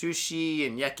sushi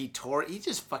and yakitori. He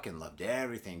just fucking loved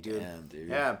everything, dude. Damn, dude.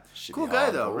 Yeah. Cool guy,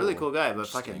 though. Really cool guy. But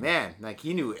fucking, man,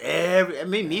 he knew it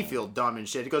made me feel dumb and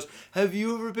shit. He goes, have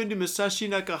you ever been to Musashi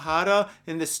Nakahara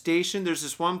in the station? There's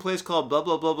this one place called blah,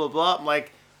 blah, blah, blah, blah. I'm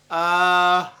like,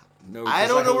 no, I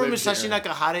don't know where Musashi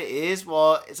Nakahara is.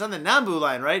 Well, it's on the Nambu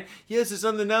line, right? Yes, it's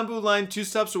on the Nambu line, 2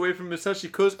 stops away from Musashi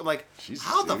Coast. I'm like, Jesus,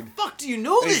 how the fuck do you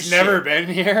know this shit? He's never been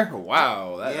here?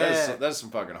 Wow. That's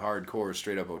some fucking hardcore,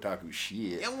 straight up otaku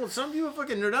shit. Yeah, well, some people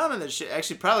fucking nerd out on that shit.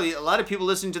 Actually, probably a lot of people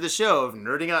listening to the show of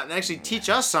nerding out and actually teach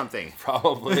us something.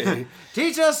 Probably.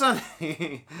 Teach us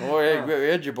something. Well, we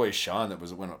had your boy Sean that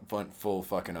went full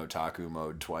fucking otaku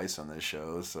mode twice on this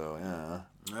show, so yeah.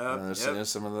 There's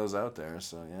some of those out there,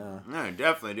 so yeah. No,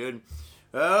 definitely, dude.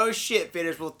 Oh, shit,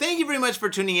 Faders. Well, thank you very much for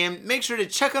tuning in. Make sure to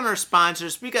check on our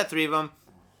sponsors. We got 3 of them.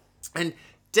 And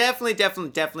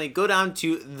definitely go down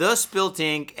to the SPILT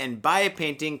INK and buy a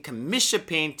painting, commission a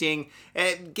painting,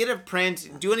 get a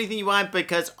print, do anything you want,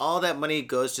 because all that money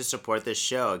goes to support this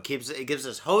show. It gives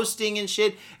us hosting and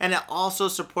shit, and it also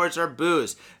supports our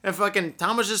booze. And fucking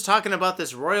Tom was just talking about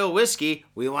this Royal Whiskey.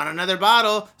 We want another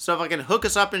bottle, so fucking hook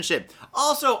us up and shit.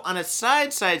 Also, on a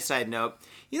side note,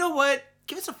 you know what?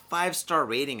 Give us a 5-star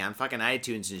rating on fucking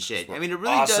iTunes and shit. I mean, it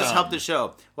really does help the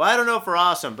show. Well, I don't know if we're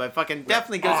awesome, but fucking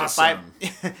definitely give us a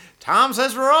 5. Tom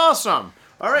says we're awesome.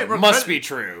 All right, must be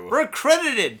true. We're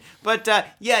credited, but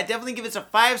definitely give us a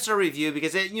 5-star review,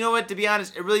 because you know what? To be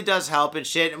honest, it really does help and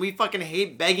shit. And we fucking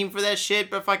hate begging for that shit,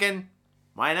 but fucking.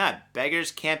 Why not? Beggars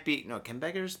can't be... No, can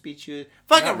beggars be choosers?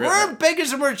 Fucking, we're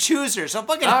beggars and we're choosers, so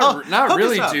fucking not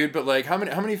really, dude, but how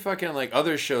many fucking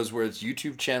other shows where it's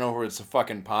YouTube channel, where it's a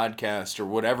fucking podcast, or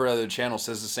whatever other channel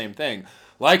says the same thing?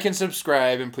 Like and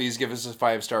subscribe, and please give us a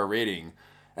 5-star rating.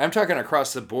 I'm talking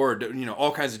across the board, you know,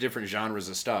 all kinds of different genres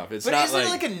of stuff. It's but not isn't it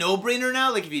like a no-brainer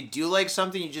now? Like, if you do like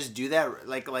something, you just do that.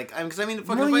 Because I mean,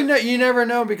 well, you never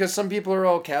know, because some people are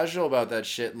all casual about that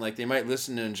shit, and like they might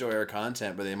listen and enjoy our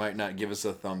content, but they might not give us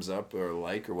a thumbs up or a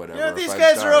like or whatever. Yeah, these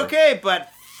guys are okay, but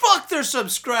fuck their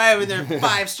subscribe and their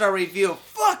 5-star review.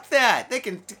 Fuck that. They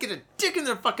can get a dick in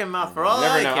their fucking mouth for all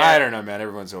I care. I don't know, man.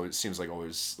 Everyone's always seems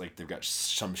like they've got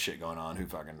some shit going on. Who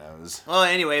fucking knows? Well,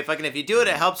 anyway, if you do it,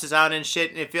 it helps us out and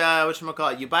shit. And if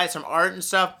whatchamacallit, you buy some art and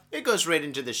stuff, it goes right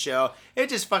into the show. It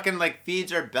just fucking like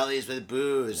feeds our bellies with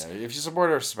booze. Yeah, if you support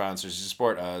our sponsors, you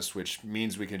support us, which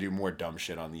means we can do more dumb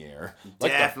shit on the air.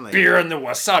 Like Definitely. The beer and the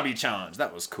wasabi challenge.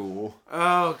 That was cool.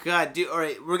 Oh god, dude. All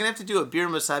right, we're gonna have to do a beer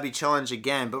and wasabi challenge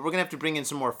again, but we're gonna have to bring in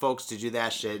some more folks to do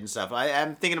that shit and stuff.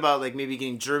 I'm thinking about like maybe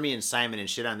getting Jeremy and Simon and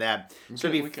shit on that. So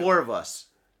it'd be 4 of us.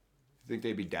 Think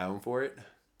they'd be down for it?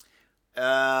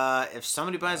 If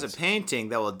somebody buys a painting,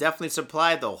 that will definitely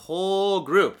supply the whole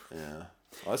group. Yeah.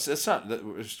 Well, it's not.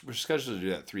 We're scheduled to do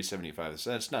that $375.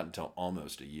 So that's not until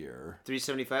almost a year.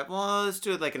 $375. Well, let's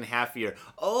do it like in half a year.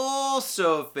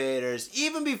 Also, faders,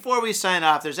 even before we sign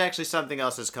off, there's actually something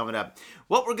else that's coming up.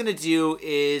 What we're gonna do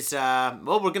is,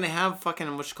 we're gonna have fucking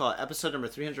episode number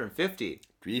 350.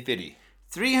 350.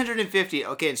 350.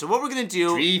 Okay, and so what we're gonna do?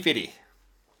 350.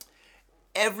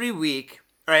 Every week.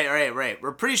 All right.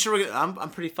 We're pretty sure I'm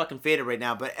pretty fucking faded right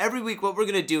now, but every week what we're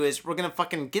gonna do is we're gonna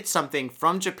fucking get something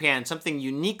from Japan, something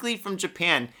uniquely from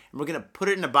Japan, and we're gonna put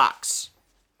it in a box.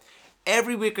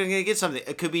 Every week we're gonna get something.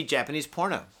 It could be Japanese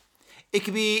porno. It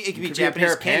could be Japanese be a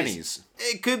pair of panties.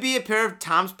 It could be a pair of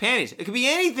Tom's panties. It could be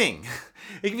anything.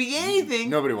 It could be anything.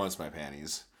 Nobody wants my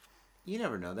panties. You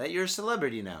never know that. You're a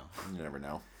celebrity now. You never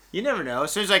know. You never know.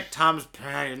 As soon as like Tom's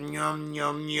panties, yum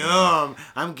yum yum.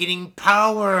 I'm getting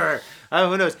power.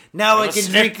 Who knows? Now I can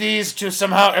drink these to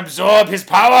somehow absorb his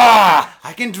power.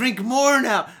 I can drink more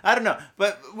now. I don't know,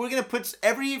 but we're gonna put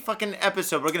every fucking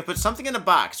episode. We're gonna put something in a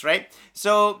box, right?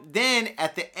 So then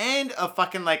at the end of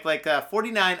fucking like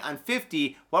 49 on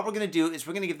 50, what we're gonna do is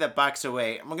we're gonna give that box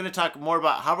away, and we're gonna talk more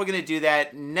about how we're gonna do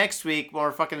that next week. When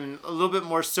we're fucking a little bit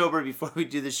more sober before we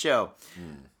do the show.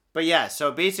 But yeah,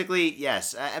 so basically,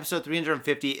 yes, episode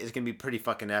 350 is going to be pretty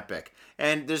fucking epic.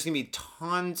 And there's going to be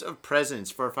tons of presents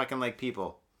for fucking, like,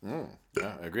 people. Yeah,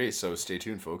 I agree. So stay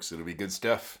tuned, folks. It'll be good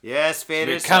stuff. Yes, faders.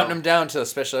 We're counting them down to a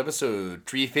special episode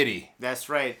 350. That's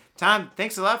right. Tom,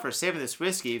 thanks a lot for saving this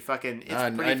whiskey. Fucking,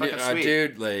 it's pretty fucking sweet.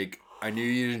 Dude, like, I knew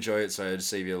you'd enjoy it, so I had to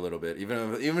save you a little bit.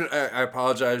 Even I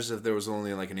apologize if there was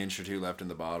only like an inch or two left in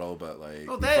the bottle, but like.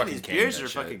 Well, these beers are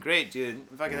fucking great, dude.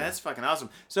 Fucking, that's fucking awesome.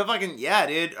 So fucking, yeah,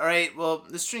 dude. All right, well,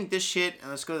 let's drink this shit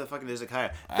and let's go to the fucking Izakaya.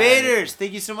 Faders,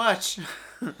 thank you so much.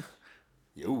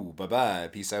 Yo, bye-bye.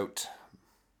 Peace out.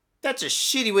 That's a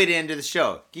shitty way to end the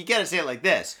show. You gotta say it like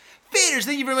this. Faders,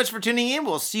 thank you very much for tuning in.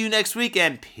 We'll see you next week,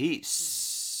 and peace.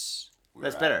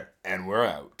 That's better. And we're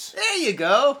out. There you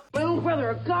go. My own brother,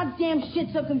 a goddamn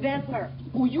shit-sucking vampire.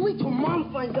 Will you wait till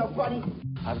Mom finds out, buddy?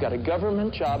 I've got a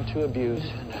government job to abuse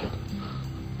and a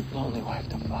lonely wife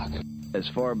to fuck. As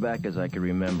far back as I can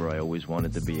remember, I always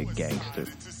wanted to be a gangster.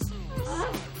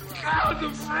 God, the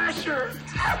pressure!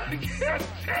 I can't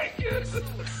take it!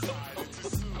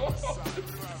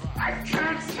 I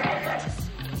can't take it!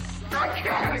 I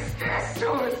can't stand to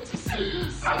it!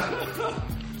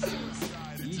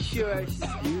 You sure I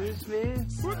should do this, man?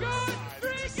 We're going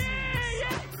freaky!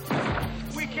 Yeah.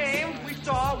 We came, we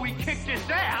saw, we kicked his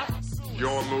ass!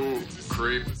 Your move,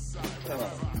 creep.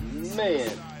 Oh, man.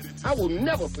 I will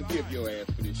never forgive your ass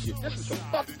for this shit. This is some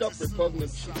fucked up,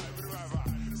 repugnant shit.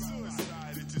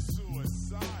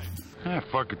 Ah,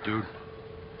 fuck it, dude.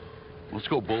 Let's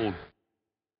go bold.